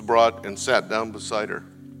was brought and sat down beside her.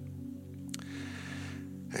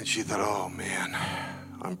 And she thought, "Oh man,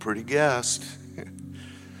 I'm pretty gassed."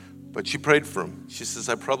 But she prayed for him. She says,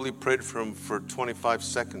 "I probably prayed for him for 25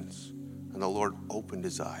 seconds. And the Lord opened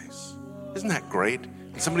his eyes." Isn't that great?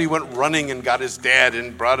 And somebody went running and got his dad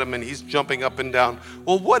and brought him, and he's jumping up and down.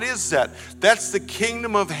 Well, what is that? That's the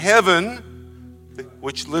kingdom of heaven,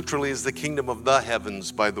 which literally is the kingdom of the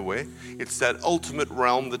heavens, by the way. It's that ultimate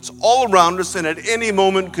realm that's all around us and at any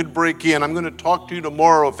moment could break in. I'm going to talk to you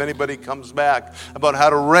tomorrow, if anybody comes back, about how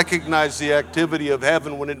to recognize the activity of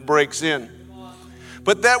heaven when it breaks in.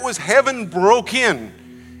 But that was heaven broke in.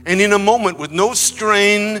 And in a moment, with no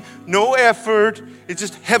strain, no effort, it's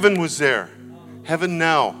just heaven was there. Heaven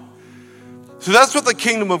now. So that's what the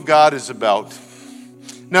kingdom of God is about.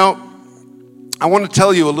 Now, I want to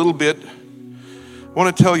tell you a little bit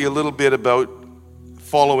about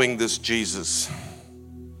following this Jesus.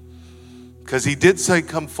 Because he did say,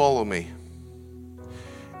 "Come follow me."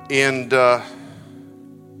 And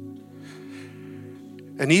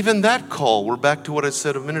And even that call, we're back to what I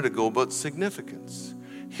said a minute ago about significance.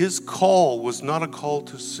 His call was not a call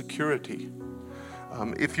to security.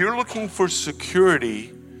 If you're looking for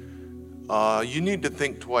security, you need to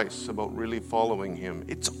think twice about really following him.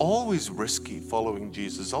 It's always risky following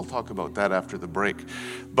Jesus. I'll talk about that after the break.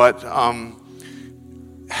 But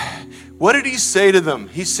what did he say to them?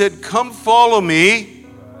 He said, come follow me.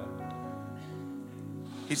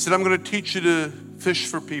 He said, I'm going to teach you to fish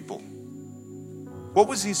for people. What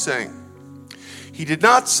was he saying? He did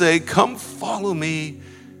not say, come follow me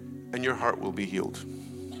and your heart will be healed.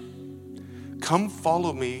 Come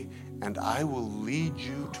follow me and I will lead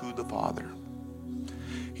you to the Father.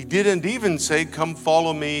 He didn't even say, come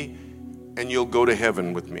follow me and you'll go to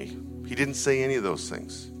heaven with me. He didn't say any of those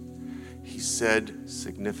things. He said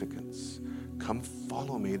significance. Come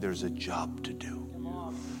follow me, there's a job to do.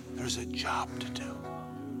 There's a job to do.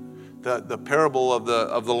 The parable of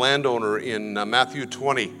the landowner in Matthew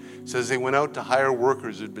 20 says they went out to hire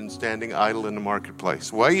workers who'd been standing idle in the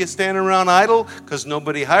marketplace. Why are you standing around idle? Because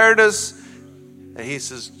nobody hired us. And he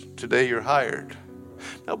says, today you're hired.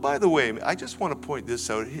 Now, by the way, I just want to point this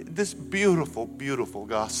out. This beautiful, beautiful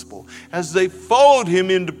gospel. As they followed him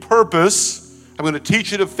into purpose, I'm going to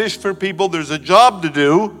teach you to fish for people. There's a job to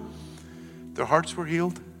do. Their hearts were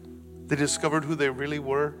healed. They discovered who they really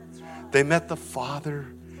were. They met the Father.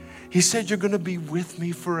 He said, you're going to be with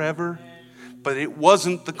me forever. But it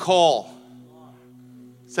wasn't the call.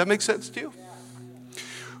 Does that make sense to you?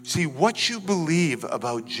 See, what you believe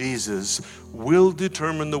about Jesus will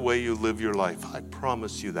determine the way you live your life. I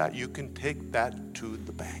promise you that. You can take that to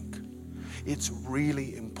the bank. It's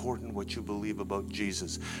really important what you believe about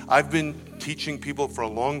Jesus. I've been teaching people for a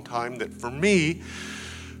long time that for me,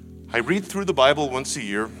 I read through the Bible once a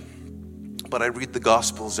year, but I read the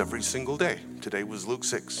Gospels every single day. Today was Luke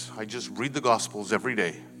 6. I just read the Gospels every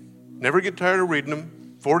day. Never get tired of reading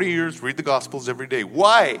them. 40 years, read the Gospels every day.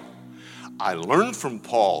 Why? I learned from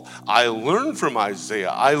Paul. I learned from Isaiah.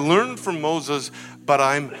 I learned from Moses, but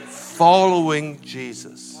I'm following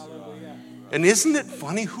Jesus. And isn't it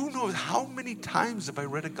funny? Who knows how many times have I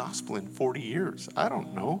read a gospel in 40 years? I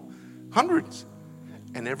don't know. Hundreds.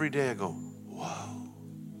 And every day I go, whoa.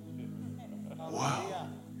 Whoa.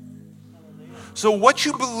 So what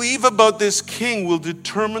you believe about this king will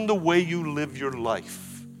determine the way you live your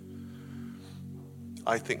life.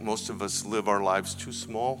 I think most of us live our lives too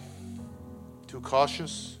small, too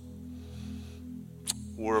cautious.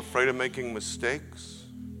 We're afraid of making mistakes.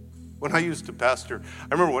 When I used to pastor,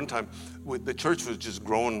 I remember one time the church was just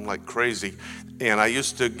growing like crazy, and I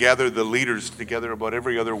used to gather the leaders together about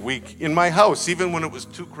every other week in my house, even when it was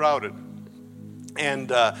too crowded. And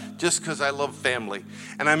just because I love family.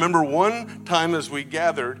 And I remember one time as we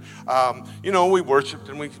gathered, we worshiped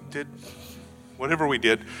and we did whatever we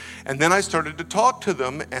did. And then I started to talk to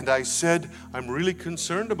them and I said, I'm really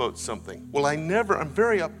concerned about something. Well, I'm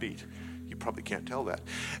very upbeat. You probably can't tell that.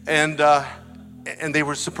 And they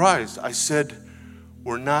were surprised. I said,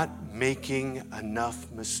 we're not making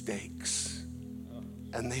enough mistakes.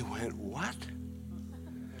 And they went, what?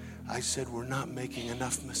 I said, we're not making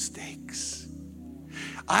enough mistakes.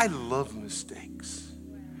 I love mistakes.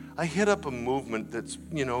 I hit up a movement that's,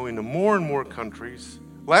 in more and more countries.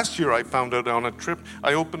 Last year I found out on a trip,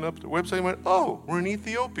 I opened up the website and went, oh, we're in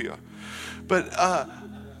Ethiopia. But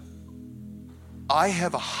I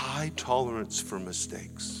have a high tolerance for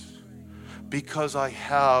mistakes because I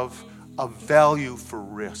have a value for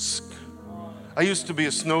risk. I used to be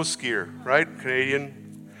a snow skier, right?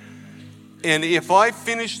 Canadian. And if I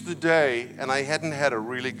finished the day and I hadn't had a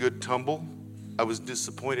really good tumble, I was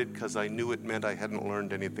disappointed because I knew it meant I hadn't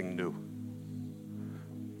learned anything new.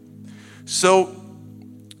 So,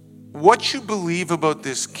 what you believe about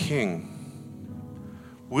this king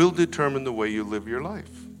will determine the way you live your life.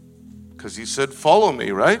 Because he said, follow me,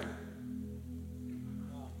 right?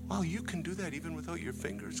 Well, you can do that even without your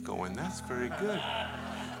fingers going. That's very good.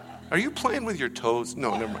 Are you playing with your toes?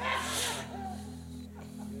 No, never mind.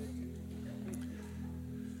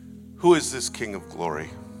 Who is this King of glory?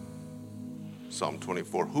 Psalm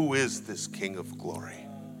 24. Who is this King of glory?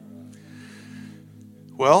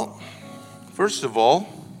 Well, first of all,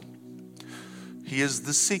 he is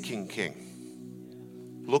the seeking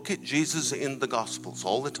king. Look at Jesus in the Gospels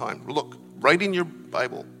all the time. Look, right in your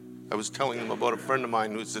Bible. I was telling them about a friend of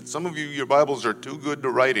mine who said, some of you, your Bibles are too good to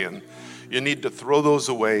write in. You need to throw those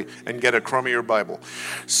away and get a crummier Bible.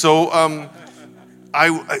 So,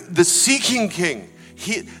 the seeking king.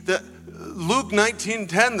 Luke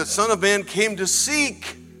 19:10, the Son of Man came to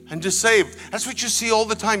seek and to save. That's what you see all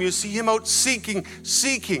the time. You see him out seeking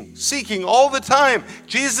all the time.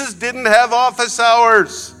 Jesus didn't have office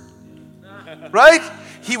hours, right?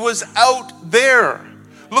 He was out there.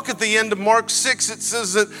 Look at the end of Mark 6. It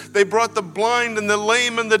says that they brought the blind and the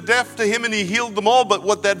lame and the deaf to him and he healed them all. But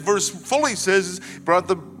what that verse fully says is he brought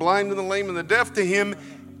the blind and the lame and the deaf to him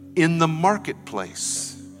in the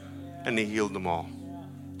marketplace. And he healed them all.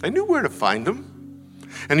 They knew where to find them.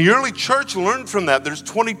 And the early church learned from that. There's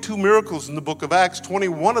 22 miracles in the book of Acts.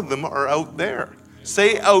 21 of them are out there.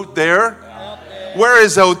 Say out there. Where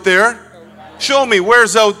is out there? Show me,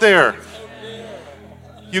 where's out there?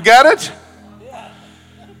 You got it?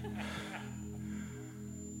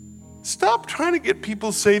 Stop trying to get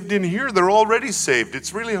people saved in here. They're already saved.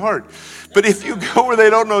 It's really hard. But if you go where they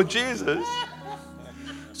don't know Jesus.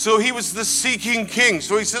 So he was the seeking king.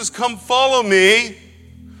 So he says, come follow me.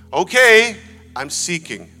 Okay, I'm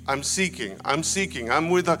seeking. I'm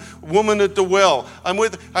with a woman at the well. I'm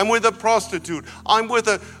with a prostitute. I'm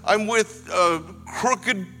with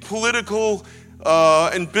crooked political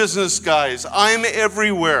and business guys. I'm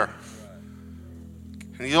everywhere.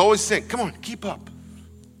 And he's always saying, come on, keep up.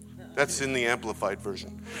 That's in the Amplified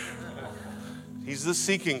version. He's the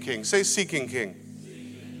seeking king. Say seeking king.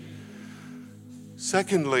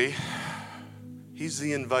 Secondly, he's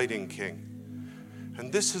the inviting king.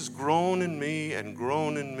 And this has grown in me.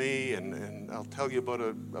 And I'll tell you about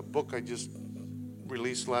a book I just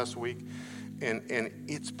released last week. And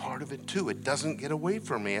it's part of it too. It doesn't get away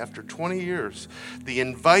from me after 20 years. The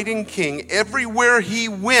inviting king, everywhere he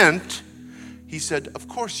went, he said, of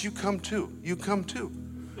course, you come too. You come too.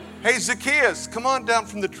 Hey, Zacchaeus, come on down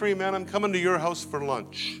from the tree, man. I'm coming to your house for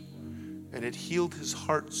lunch. And it healed his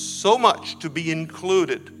heart so much to be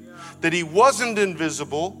included that he wasn't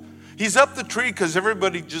invisible. He's up the tree because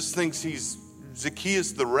everybody just thinks he's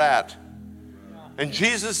Zacchaeus the rat. And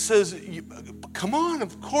Jesus says, come on,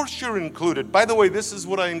 of course you're included. By the way, this is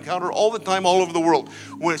what I encounter all the time all over the world.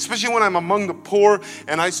 Especially when I'm among the poor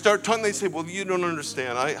and I start talking, they say, well, you don't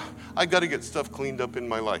understand. I got to get stuff cleaned up in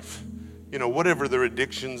my life. You know, whatever their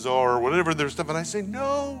addictions are, whatever their stuff. And I say,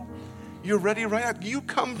 no, you're ready right now. You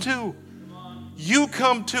come too. You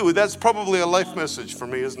come too. That's probably a life message for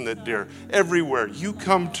me, isn't it, dear? Everywhere. You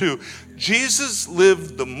come too. Jesus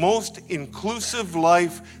lived the most inclusive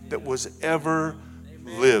life that was ever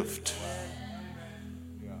lived.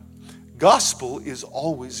 Gospel is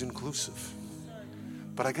always inclusive.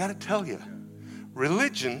 But I got to tell you,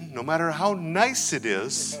 religion, no matter how nice it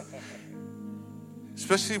is,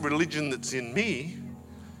 especially religion that's in me,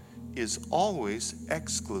 is always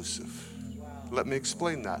exclusive. Let me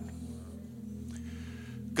explain that.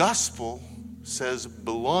 Gospel says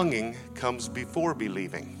belonging comes before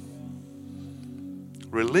believing.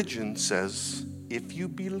 Religion says if you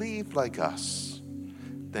believe like us,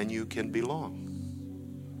 then you can belong.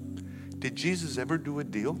 Did Jesus ever do a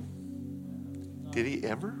deal? Did he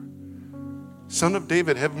ever? Son of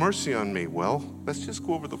David, have mercy on me. Well, let's just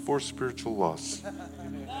go over the 4 spiritual laws.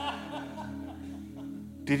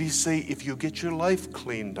 Did he say, if you get your life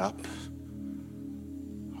cleaned up,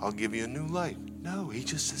 I'll give you a new life? No, he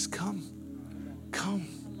just says, come.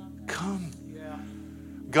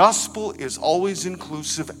 Gospel is always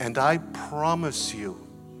inclusive, and I promise you,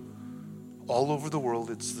 all over the world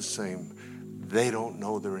it's the same. They don't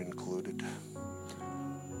know they're included.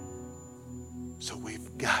 So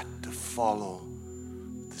we've got to follow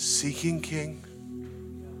the seeking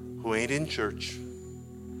king who ain't in church,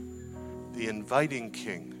 the inviting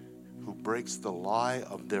king who breaks the lie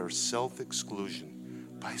of their self-exclusion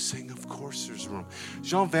by saying, of course there's room.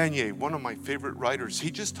 Jean Vanier, one of my favorite writers,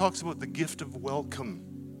 he just talks about the gift of welcome.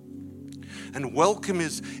 And welcome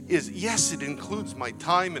is yes, it includes my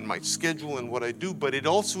time and my schedule and what I do, but it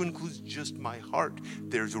also includes just my heart.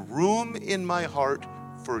 There's room in my heart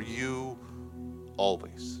for you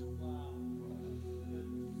always.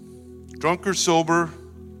 Drunk or sober,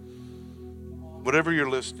 whatever your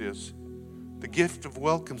list is, the gift of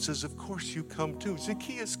welcome says, of course you come too.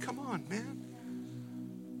 Zacchaeus, come on, man.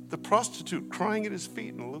 The prostitute crying at his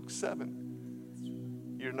feet in Luke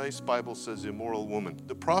 7. Your nice Bible says immoral woman.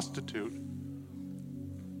 The prostitute.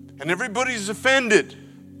 And everybody's offended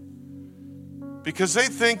because they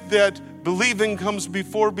think that believing comes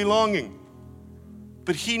before belonging.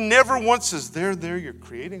 But he never once says, there, you're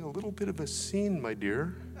creating a little bit of a scene, my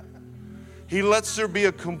dear. He lets there be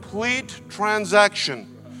a complete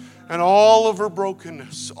transaction. And all of her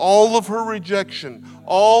brokenness, all of her rejection,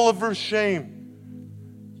 all of her shame.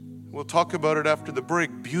 We'll talk about it after the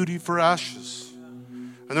break. Beauty for ashes.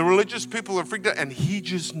 And the religious people are freaked out. And he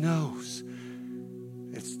just knows.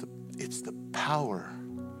 It's the power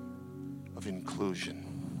of inclusion.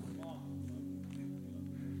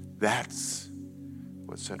 That's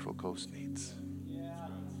what Central Coast needs.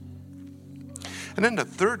 And then the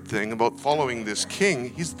third thing about following this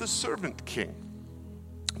king, he's the servant king.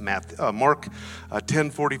 Mark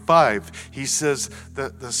 10:45, he says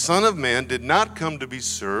that the Son of Man did not come to be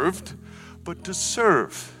served, but to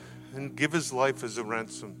serve and give his life as a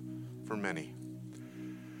ransom for many.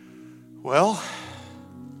 Well,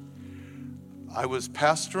 I was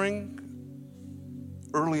pastoring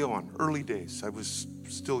early days. I was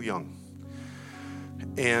still young.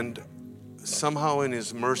 And somehow in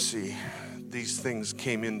his mercy, these things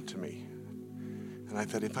came into me. And I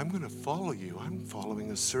thought, if I'm going to follow you, I'm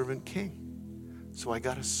following a servant king. So I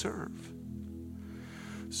got to serve.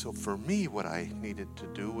 So for me, what I needed to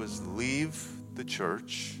do was leave the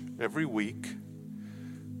church every week.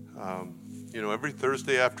 Every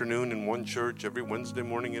Thursday afternoon in one church, every Wednesday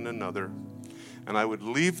morning in another. And I would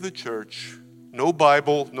leave the church, no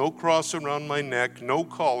Bible, no cross around my neck, no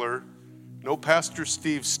collar, no Pastor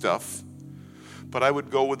Steve stuff. But I would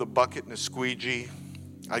go with a bucket and a squeegee.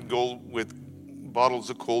 I'd go with bottles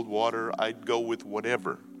of cold water. I'd go with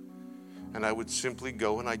whatever. And I would simply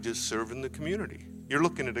go and I'd just serve in the community. You're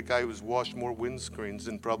looking at a guy who's washed more windscreen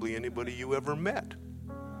than probably anybody you ever met.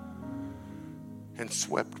 And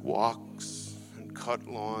swept walks and cut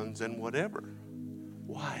lawns and whatever.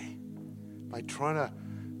 Why? Am I trying to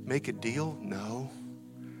make a deal? No.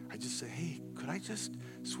 I just say, hey, could I just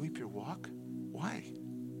sweep your walk? Why?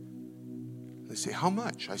 They say, how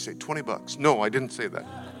much? I say, $20. No, I didn't say that.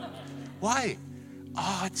 Why?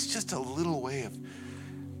 It's just a little way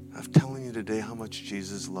of telling you today how much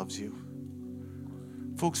Jesus loves you.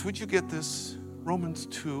 Folks, would you get this? Romans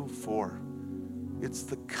 2:4. It's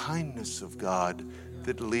the kindness of God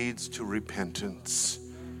that leads to repentance.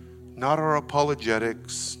 Not our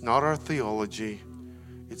apologetics, not our theology.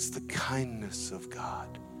 It's the kindness of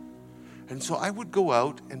God. And so I would go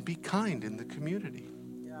out and be kind in the community.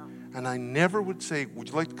 And I never would say, would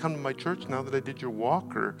you like to come to my church now that I did your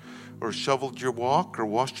walk or shoveled your walk or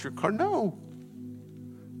washed your car? No.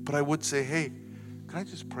 But I would say, hey, can I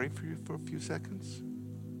just pray for you for a few seconds?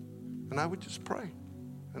 And I would just pray.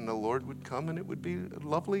 And the Lord would come and it would be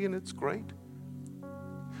lovely and it's great.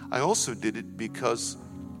 I also did it because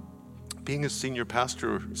being a senior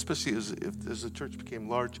pastor, especially as the church became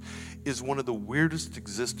large, is one of the weirdest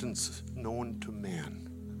existences known to man.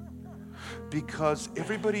 Because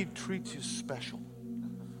everybody treats you special,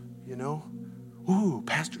 you know? Ooh,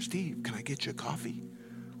 Pastor Steve, can I get you a coffee?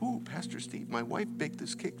 Ooh, Pastor Steve, my wife baked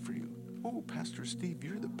this cake for you. Ooh, Pastor Steve,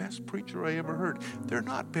 you're the best preacher I ever heard. They're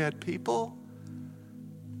not bad people.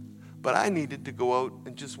 But I needed to go out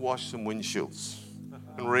and just wash some windshields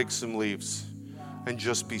and rake some leaves and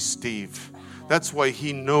just be Steve. That's why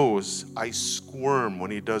he knows I squirm when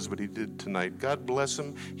he does what he did tonight. God bless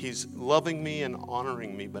him. He's loving me and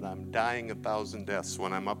honoring me, but I'm dying 1,000 deaths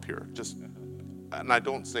when I'm up here. And I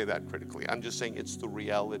don't say that critically. I'm just saying it's the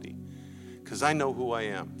reality. Because I know who I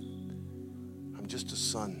am. I'm just a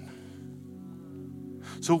son.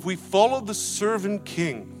 So if we follow the servant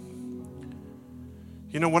king,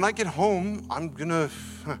 when I get home, I'm going to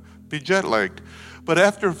be jet lagged. But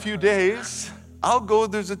after a few days, I'll go,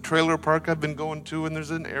 there's a trailer park I've been going to, and there's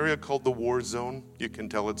an area called the War Zone. You can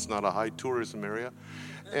tell it's not a high tourism area.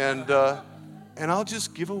 And I'll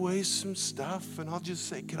just give away some stuff, and I'll just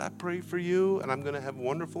say, can I pray for you? And I'm going to have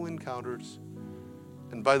wonderful encounters.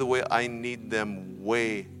 And by the way, I need them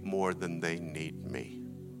way more than they need me.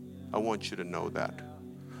 I want you to know that.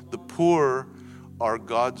 The poor are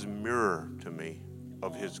God's mirror to me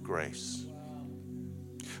of his grace.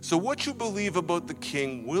 So what you believe about the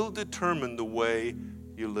king will determine the way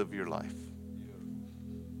you live your life.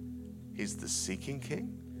 He's the seeking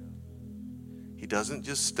king. He doesn't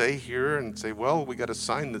just stay here and say, well, we got a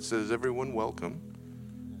sign that says everyone welcome.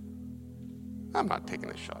 I'm not taking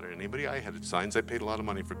a shot at anybody. I had signs. I paid a lot of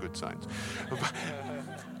money for good signs.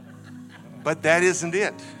 But that isn't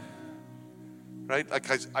it. Right? Like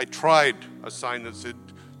I tried a sign that said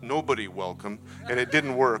nobody welcome, and it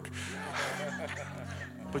didn't work.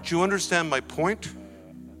 But you understand my point?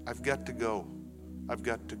 I've got to go. I've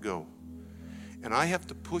got to go. And I have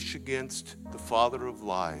to push against the father of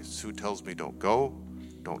lies who tells me don't go,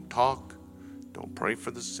 don't talk, don't pray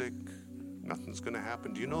for the sick. Nothing's going to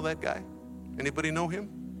happen. Do you know that guy? Anybody know him?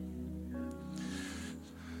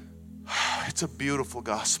 It's a beautiful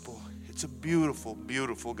gospel. It's a beautiful,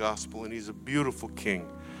 beautiful gospel, and he's a beautiful king.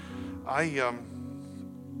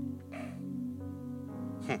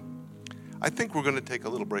 I think we're going to take a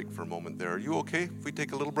little break for a moment there. Are you okay if we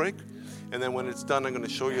take a little break? And then when it's done, I'm going to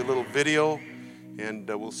show you a little video, and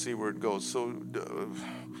we'll see where it goes. So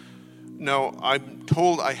now I'm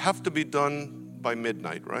told I have to be done by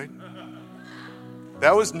midnight, right?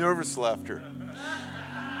 That was nervous laughter.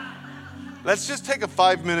 Let's just take a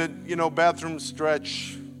 5-minute, bathroom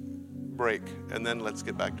stretch break, and then let's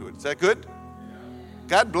get back to it. Is that good?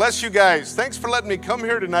 God bless you guys. Thanks for letting me come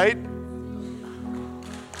here tonight.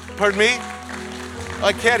 Pardon me?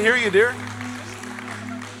 I can't hear you, dear.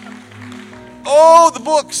 Oh, the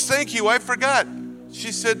books. Thank you. I forgot.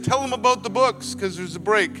 She said, tell them about the books because there's a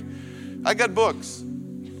break. I got books.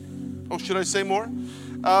 Oh, should I say more?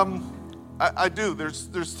 I do.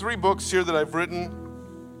 There's 3 books here that I've written.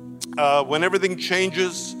 When Everything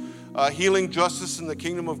Changes, Healing, Justice, and the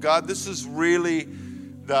Kingdom of God. This is really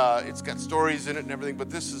it's got stories in it and everything, but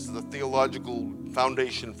this is the theological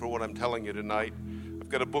foundation for what I'm telling you tonight. I've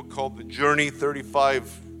got a book called The Journey, 35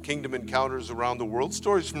 Kingdom Encounters Around the World,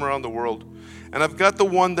 stories from around the world. And I've got the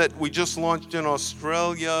one that we just launched in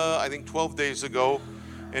Australia, I think 12 days ago,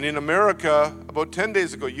 and in America about 10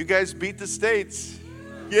 days ago. You guys beat the States.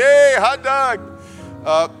 Yay, hot dog.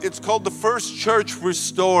 It's called The First Church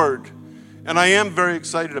Restored, and I am very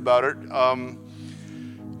excited about it.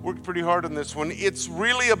 Worked pretty hard on this one. It's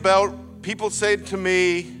really about, people say to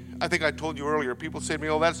me, I think I told you earlier, people say to me,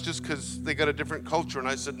 oh, that's just because they got a different culture. And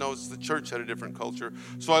I said, no, it's the church had a different culture.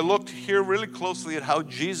 So I looked here really closely at how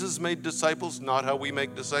Jesus made disciples, not how we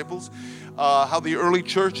make disciples, how the early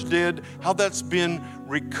church did, how that's been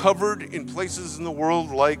recovered in places in the world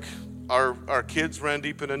like our kids,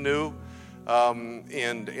 Randeep and Anu,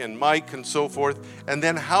 and Mike and so forth. And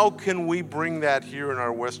then how can we bring that here in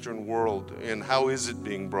our Western world, and how is it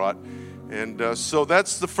being brought? And so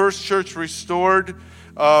that's The First Church Restored.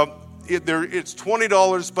 It's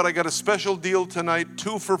 $20, but I got a special deal tonight,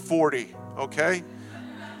 2 for $40, okay?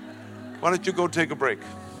 Why don't you go take a break?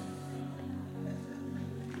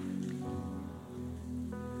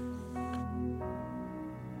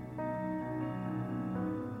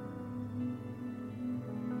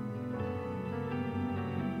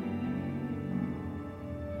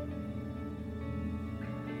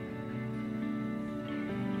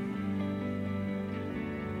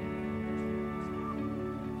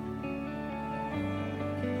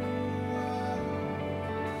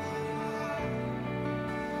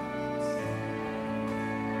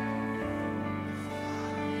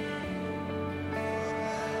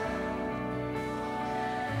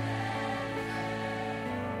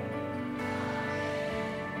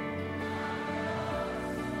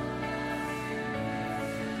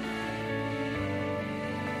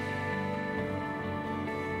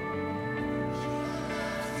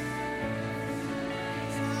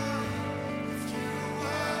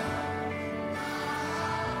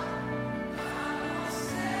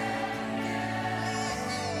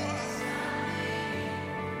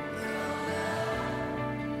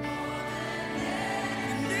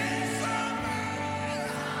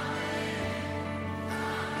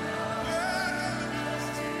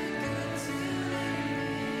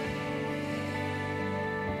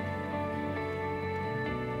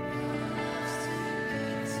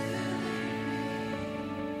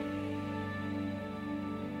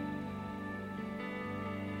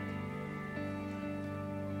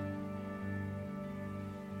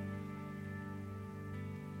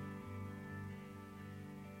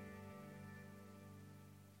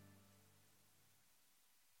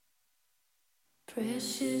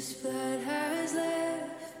 Precious blood has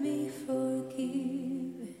left me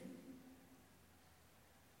forgiven,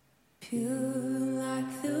 pure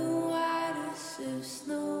like the whitest of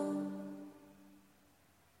snow,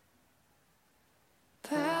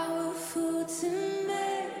 powerful to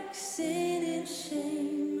make sin and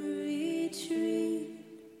shame retreat.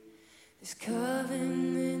 This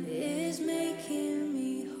covenant is making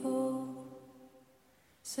me whole,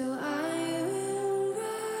 so I will rise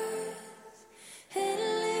and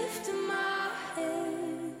lift my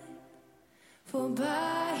head, for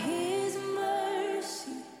by his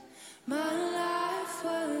mercy my life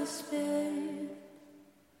was spared.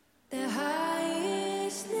 The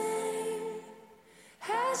highest name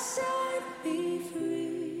has set me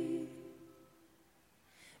free.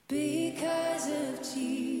 Because of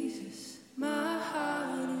Jesus, my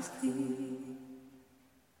heart is clean.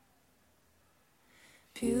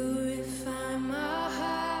 Purify my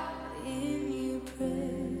heart in your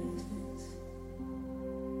presence.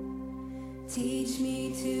 Teach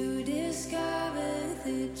me to discover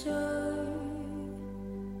the joy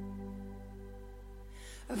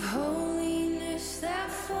of holiness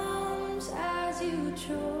that forms as you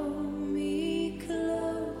draw me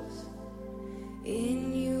close.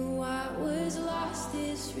 In you what was lost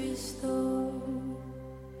is restored.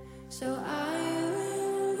 So I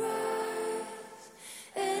will rise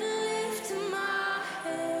and lift my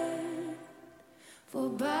head, for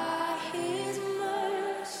by his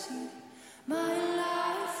mercy my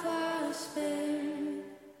life was spared.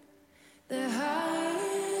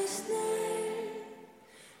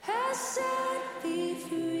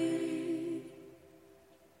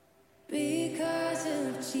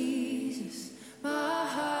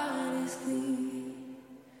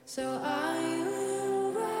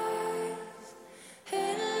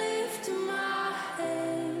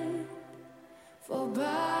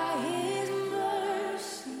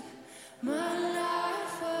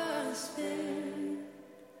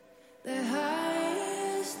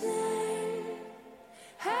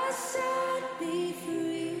 be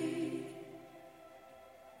free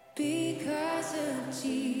because of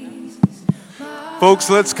Jesus. Folks,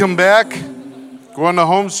 let's come back. Go on the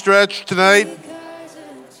home stretch tonight. Because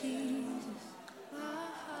of Jesus.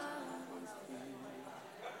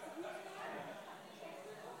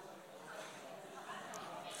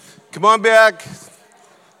 Come on back.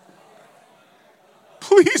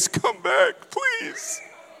 Please come back, please.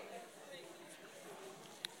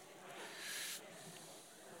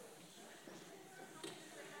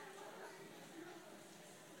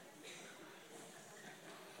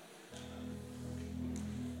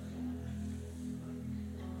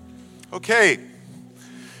 Okay.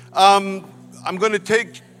 I'm going to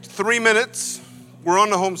take 3 minutes. We're on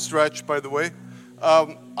the home stretch, by the way.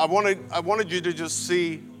 I wanted you to just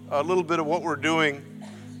see a little bit of what we're doing.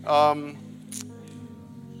 I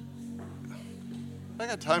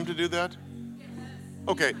got time to do that?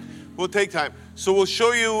 Okay, we'll take time. So we'll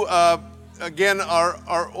show you, again,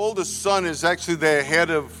 our oldest son is actually the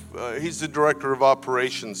head of, he's the director of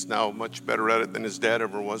operations now, much better at it than his dad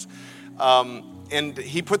ever was. And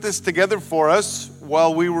he put this together for us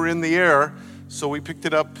while we were in the air, so we picked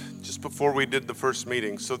it up just before we did the first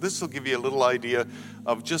meeting. So this will give you a little idea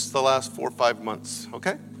of just the last 4 or 5 months,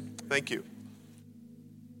 okay? Thank you.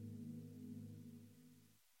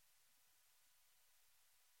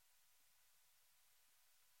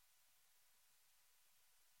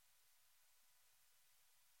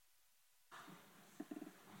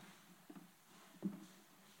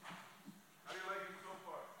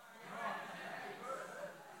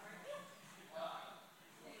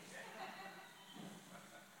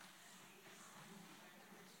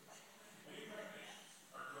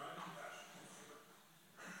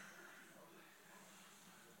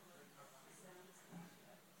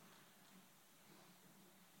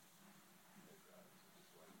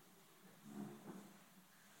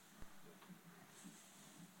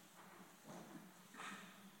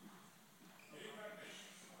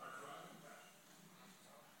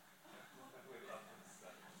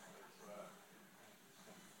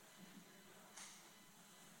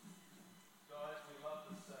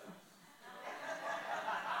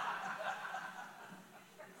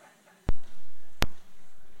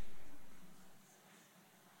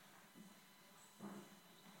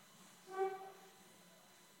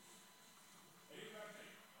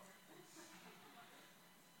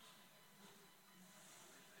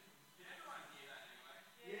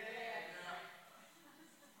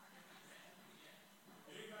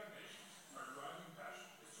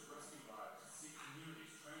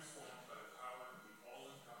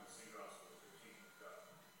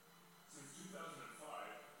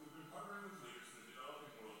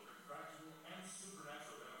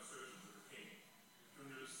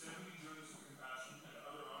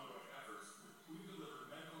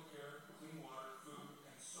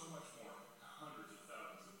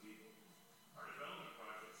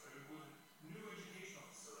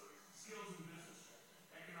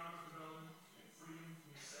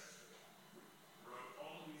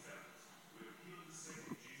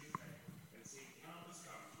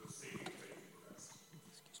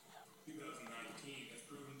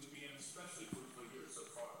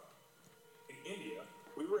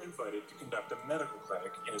 Invited to conduct a medical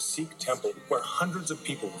clinic in a Sikh temple where hundreds of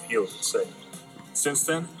people were healed and saved. Since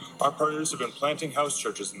then, our partners have been planting house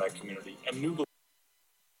churches in that community and new.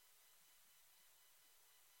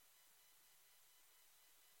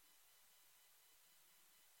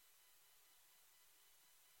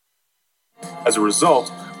 As a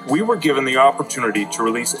result, we were given the opportunity to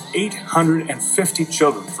release 850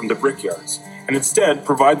 children from the brickyards and instead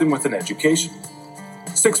provide them with an education.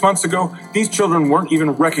 6 months ago, these children weren't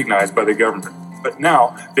even recognized by the government, but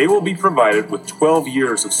now they will be provided with 12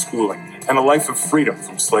 years of schooling and a life of freedom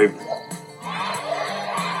from slavery.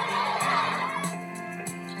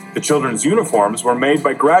 The children's uniforms were made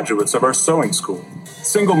by graduates of our sewing school,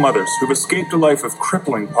 single mothers who've escaped a life of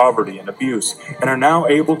crippling poverty and abuse and are now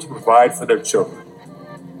able to provide for their children.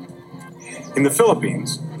 In the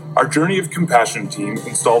Philippines, our Journey of Compassion team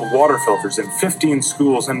installed water filters in 15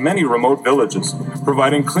 schools and many remote villages,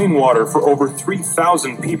 providing clean water for over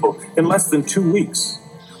 3,000 people in less than 2 weeks.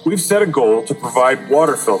 We've set a goal to provide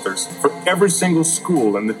water filters for every single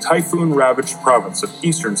school in the typhoon-ravaged province of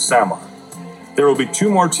Eastern Samar. There will be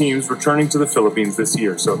 2 more teams returning to the Philippines this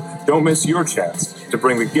year, so don't miss your chance to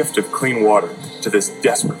bring the gift of clean water to this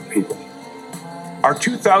desperate people. Our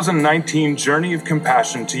 2019 Journey of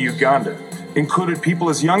Compassion to Uganda included people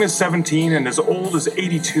as young as 17 and as old as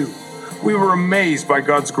 82. We were amazed by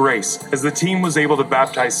God's grace as the team was able to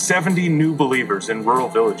baptize 70 new believers in rural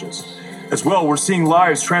villages. As well, we're seeing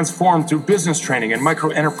lives transformed through business training and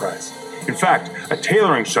micro-enterprise. In fact, a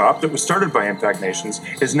tailoring shop that was started by Impact Nations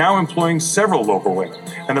is now employing several local women,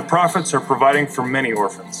 and the profits are providing for many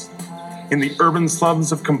orphans. In the urban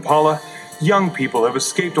slums of Kampala, young people have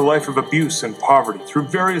escaped a life of abuse and poverty through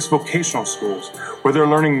various vocational schools, where they're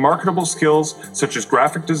learning marketable skills such as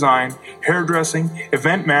graphic design, hairdressing,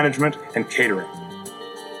 event management, and catering.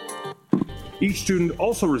 Each student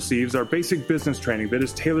also receives our basic business training that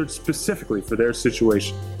is tailored specifically for their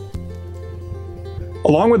situation.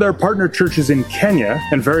 Along with our partner churches in Kenya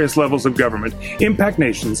and various levels of government, Impact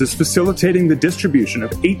Nations is facilitating the distribution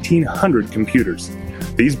of 1,800 computers.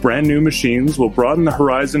 These brand new machines will broaden the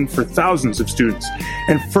horizon for thousands of students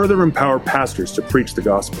and further empower pastors to preach the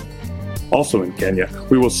gospel. Also in Kenya,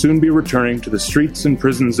 we will soon be returning to the streets and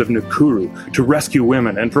prisons of Nakuru to rescue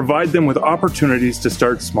women and provide them with opportunities to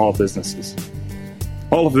start small businesses.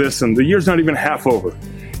 All of this, and the year's not even half over.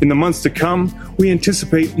 In the months to come, we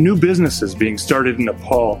anticipate new businesses being started in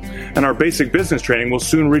Nepal, and our basic business training will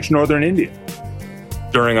soon reach northern India.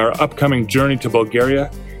 During our upcoming journey to Bulgaria,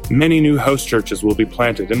 many new house churches will be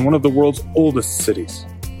planted in one of the world's oldest cities.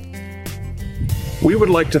 We would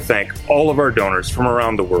like to thank all of our donors from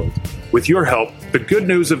around the world. With your help, the good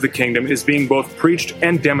news of the kingdom is being both preached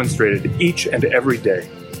and demonstrated each and every day.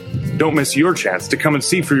 Don't miss your chance to come and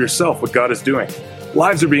see for yourself what God is doing.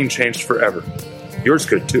 Lives are being changed forever. Yours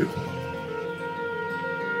could too.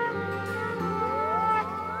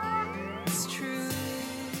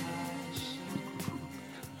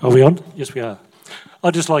 Are we on? Yes, we are.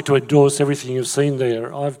 I'd just like to endorse everything you've seen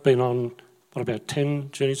there. I've been on, about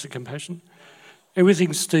 10 journeys of compassion.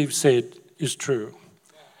 Everything Steve said is true.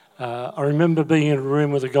 I remember being in a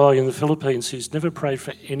room with a guy in the Philippines who's never prayed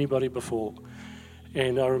for anybody before.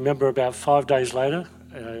 And I remember about 5 days later,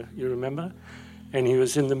 you remember, and he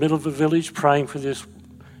was in the middle of a village praying for this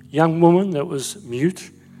young woman that was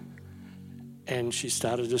mute, and she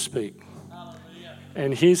started to speak.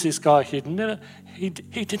 And here's this guy he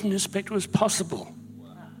didn't expect it was possible.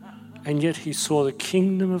 And yet he saw the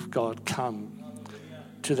kingdom of God come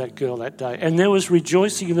to that girl that day. And there was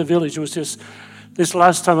rejoicing in the village. It was just, this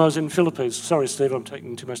last time I was in the Philippines, sorry Steve, I'm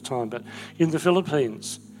taking too much time, but in the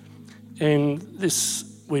Philippines, and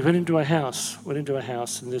we went into a house,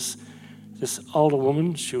 and this older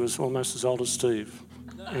woman, she was almost as old as Steve,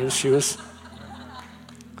 and she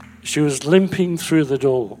was limping through the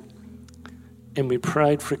door. And we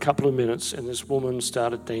prayed for a couple of minutes, and this woman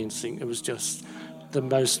started dancing. It was just the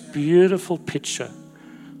most beautiful picture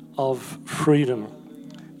of freedom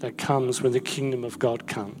that comes when the kingdom of God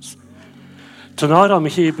comes. Tonight I'm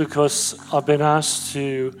here because I've been asked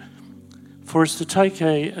for us to take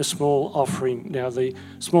a small offering. Now the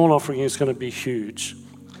small offering is going to be huge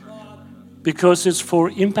because it's for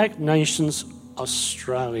Impact Nations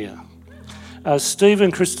Australia. Steve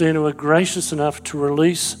and Christina were gracious enough to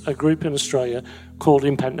release a group in Australia called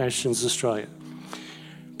Impact Nations Australia.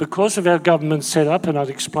 Because of our government setup, and I'll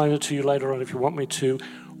explain it to you later on if you want me to,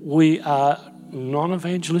 we are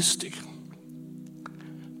non-evangelistic,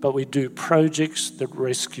 but we do projects that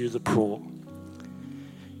rescue the poor.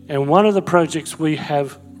 And one of the projects we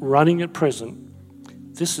have running at present,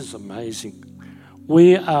 this is amazing.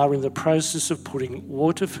 We are in the process of putting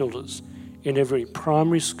water filters in every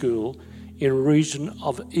primary school in a region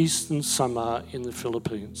of eastern Samar in the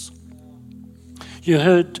Philippines. You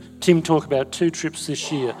heard Tim talk about 2 trips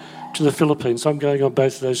this year to the Philippines. I'm going on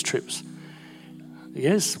both of those trips.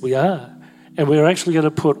 Yes, we are. And we're actually going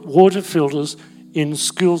to put water filters in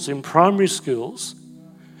schools, in primary schools,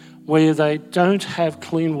 where they don't have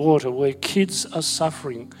clean water, where kids are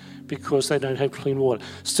suffering because they don't have clean water.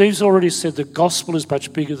 Steve's already said the gospel is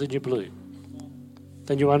much bigger than you believe,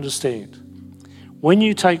 than you understand. When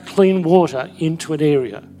you take clean water into an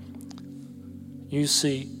area, you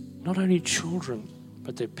see not only children,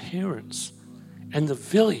 but their parents and the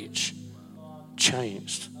village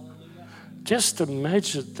changed. Just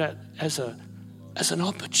imagine that as an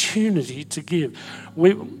opportunity to give.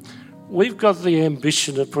 We've got the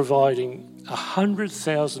ambition of providing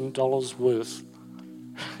 $100,000 worth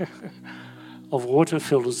of water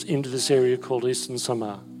filters into this area called Eastern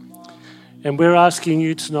Samar. And we're asking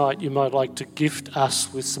you tonight, you might like to gift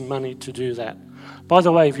us with some money to do that. By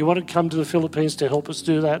the way, if you want to come to the Philippines to help us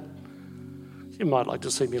do that, you might like to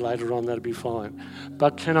see me later on, that'd be fine.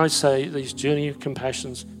 But can I say, these Journey of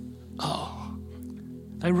Compassions,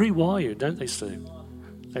 they rewire you, don't they, Steve?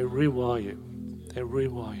 They rewire you.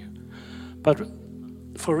 But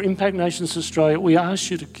for Impact Nations Australia, we ask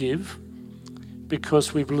you to give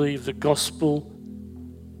because we believe the gospel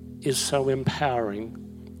is so empowering,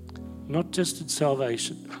 not just in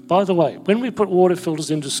salvation. By the way, when we put water filters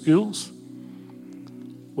into schools,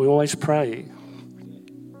 we always pray.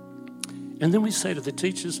 And then we say to the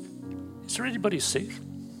teachers, is there anybody sick?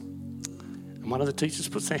 And one of the teachers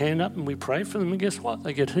puts their hand up and we pray for them, and guess what?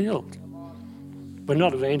 They get healed. We're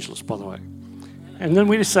not evangelists, by the way. And then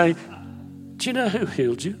we say, do you know who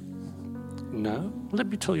healed you? No. Let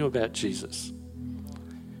me tell you about Jesus.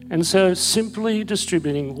 And so simply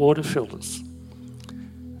distributing water filters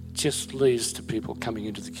just leads to people coming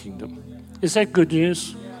into the kingdom. Is that good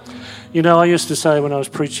news? You know, I used to say when I was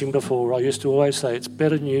preaching before, I used to always say it's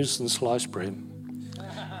better news than sliced bread.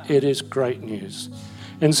 It is great news.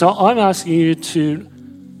 And so I'm asking you to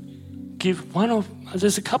give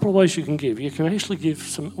there's a couple of ways you can give. You can actually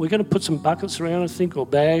give we're going to put some buckets around, I think, or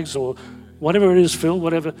bags, or whatever it is, Phil,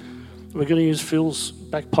 whatever. We're going to use Phil's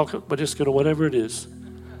back pocket. We're just going to whatever it is.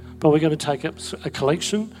 But we're going to take up a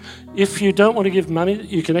collection. If you don't want to give money,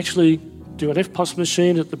 you can actually do an FPOS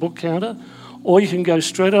machine at the book counter, or you can go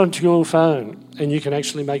straight onto your phone and you can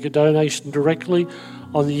actually make a donation directly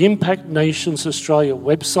on the Impact Nations Australia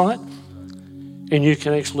website, and you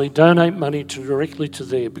can actually donate money directly to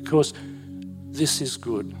there, because this is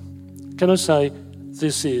good. Can I say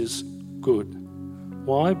this is good?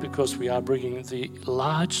 Why? Because we are bringing the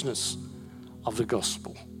largeness of the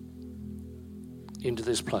gospel into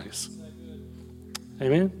this place.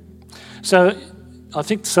 Amen? So I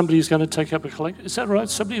think somebody's going to take up a collection. Is that right?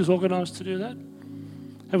 Somebody who's organised to do that?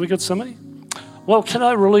 Have we got somebody? Well, can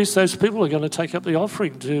I release those people who are going to take up the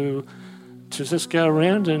offering to just go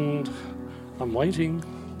around, and I'm waiting.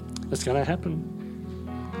 It's going to happen.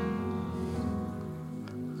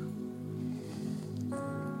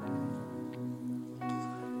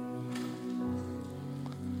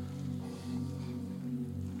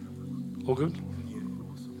 All good?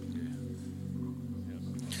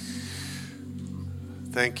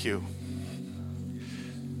 Thank you.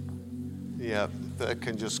 Yeah, that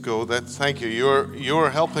can just go. Thank you. You're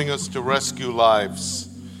helping us to rescue lives.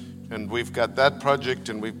 And we've got that project,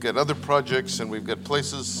 and we've got other projects, and we've got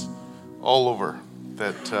places all over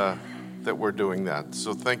that we're doing that.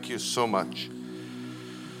 So thank you so much.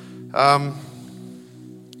 I'm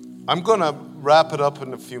going to wrap it up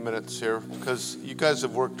in a few minutes here, because you guys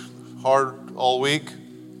have worked hard all week.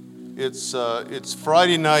 It's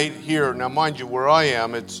Friday night here. Now, mind you, where I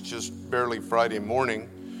am, it's just barely Friday morning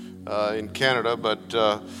in Canada, but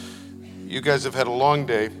you guys have had a long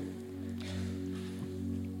day.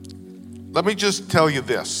 Let me just tell you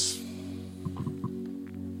this.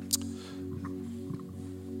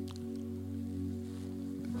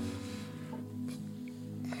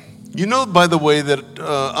 You know, by the way, that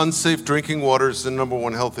unsafe drinking water is the number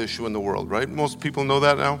one health issue in the world, right? Most people know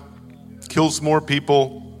that now. Kills more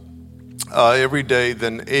people every day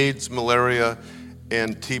than AIDS, malaria,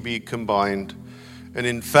 and TB combined. And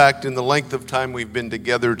in fact, in the length of time we've been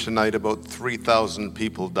together tonight, about 3,000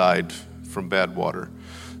 people died from bad water.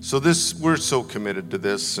 So we're so committed to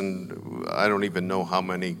this, and I don't even know how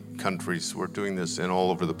many countries we're doing this in all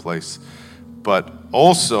over the place. But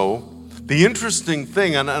also, the interesting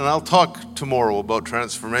thing, and I'll talk tomorrow about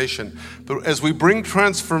transformation, but as we bring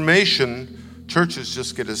transformation, churches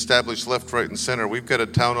just get established left, right, and center. We've got a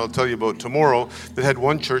town I'll tell you about tomorrow that had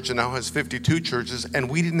one church and now has 52 churches, and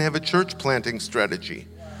we didn't have a church planting strategy.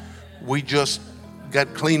 We just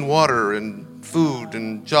got clean water and food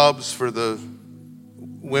and jobs for the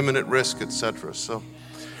women at risk, etc. So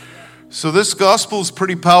this gospel is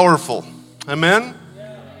pretty powerful. Amen?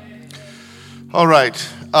 All right.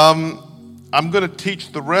 I'm going to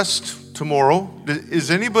teach the rest tomorrow. Is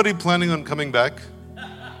anybody planning on coming back?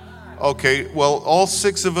 Okay, well, all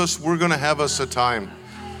 6 of us, we're going to have us a time.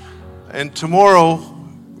 And tomorrow,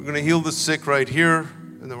 we're going to heal the sick right here,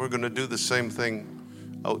 and then we're going to do the same thing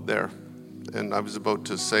out there. And I was about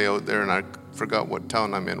to say out there, and I forgot what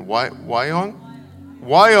town I'm in. Wyong?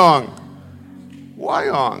 Wyong.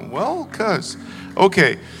 Well, cuz.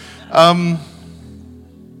 Okay.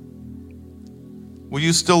 Will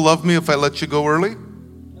you still love me if I let you go early?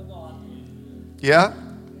 Yeah?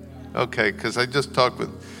 Okay, because I just talked with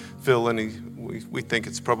Phil, and we think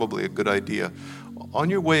it's probably a good idea. On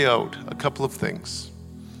your way out, a couple of things.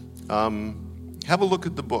 Have a look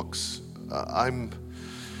at the books. I'm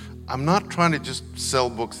not trying to just sell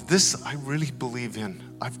books. This I really believe in.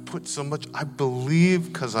 I've put so much, I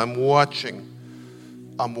believe, because I'm watching.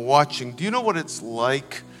 Do you know what it's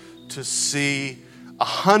like to see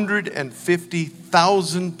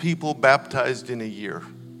 150,000 people baptized in a year?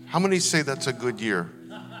 How many say that's a good year?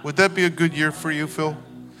 Would that be a good year for you, Phil?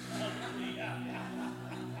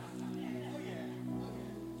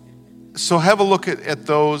 So have a look at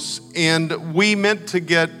those. And we meant to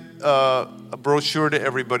get a brochure to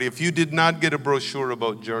everybody. If you did not get a brochure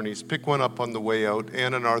about journeys, pick one up on the way out.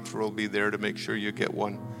 Ann and Arthur will be there to make sure you get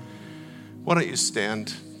one. Why don't you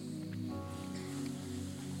stand?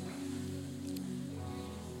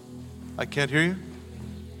 I can't hear you?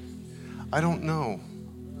 I don't know.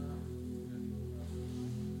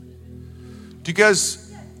 Do you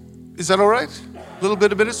guys, is that all right? A little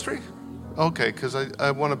bit of ministry? Okay, because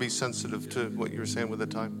I want to be sensitive to what you were saying with the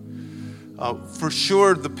time. For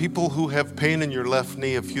sure, the people who have pain in your left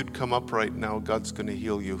knee, if you'd come up right now, God's going to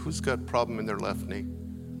heal you. Who's got a problem in their left knee?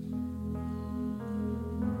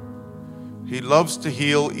 He loves to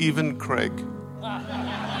heal, even Craig.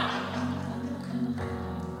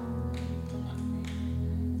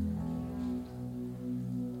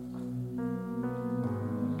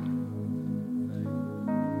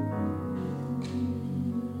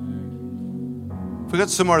 We got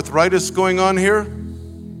some arthritis going on here.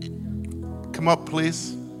 Come up,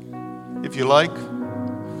 please, if you like.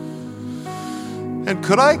 And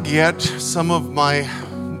could I get some of my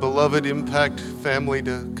beloved Impact family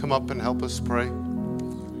to come up and help us pray?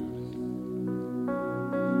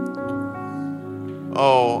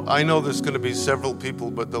 Oh, I know there's going to be several people,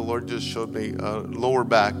 but the Lord just showed me lower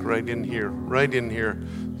back, right in here, right in here.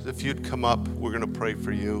 If you'd come up, we're going to pray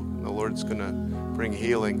for you. The Lord's going to bring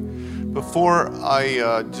healing. Before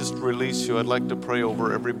I just release you, I'd like to pray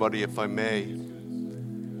over everybody, if I may.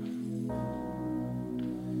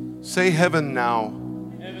 Say heaven now.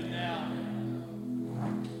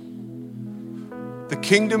 The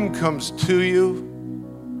kingdom comes to you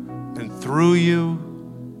and through you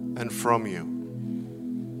and from you.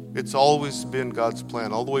 It's always been God's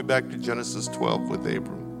plan, all the way back to Genesis 12 with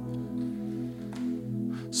Abram.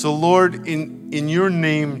 So Lord, in your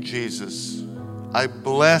name, Jesus, I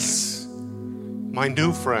bless my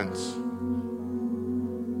new friends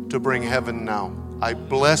to bring heaven now. I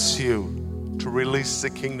bless you to release the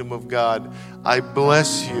kingdom of God. I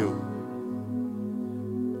bless you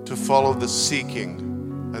to follow the seeking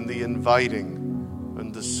and the inviting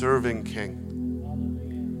and the serving King.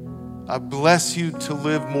 I bless you to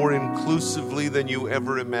live more inclusively than you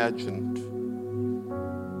ever imagined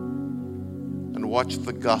and watch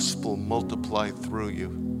the gospel multiply through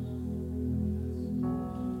you.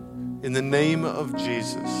 In the name of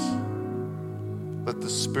Jesus, let the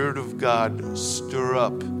Spirit of God stir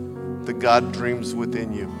up the God dreams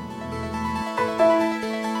within you.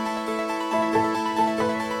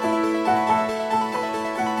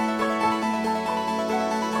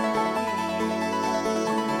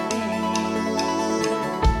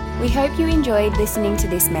 We hope you enjoyed listening to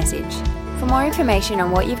this message. For more information on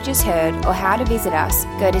what you've just heard or how to visit us,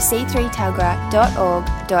 go to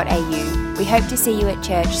c3tuggerah.org.au. We hope to see you at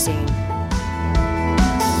church soon.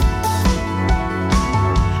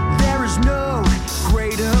 There is no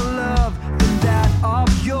greater love than that of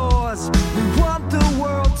yours. We want the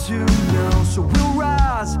world to know, so we'll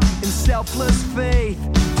rise in selfless faith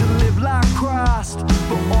to live like Christ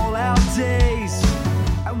for all our days.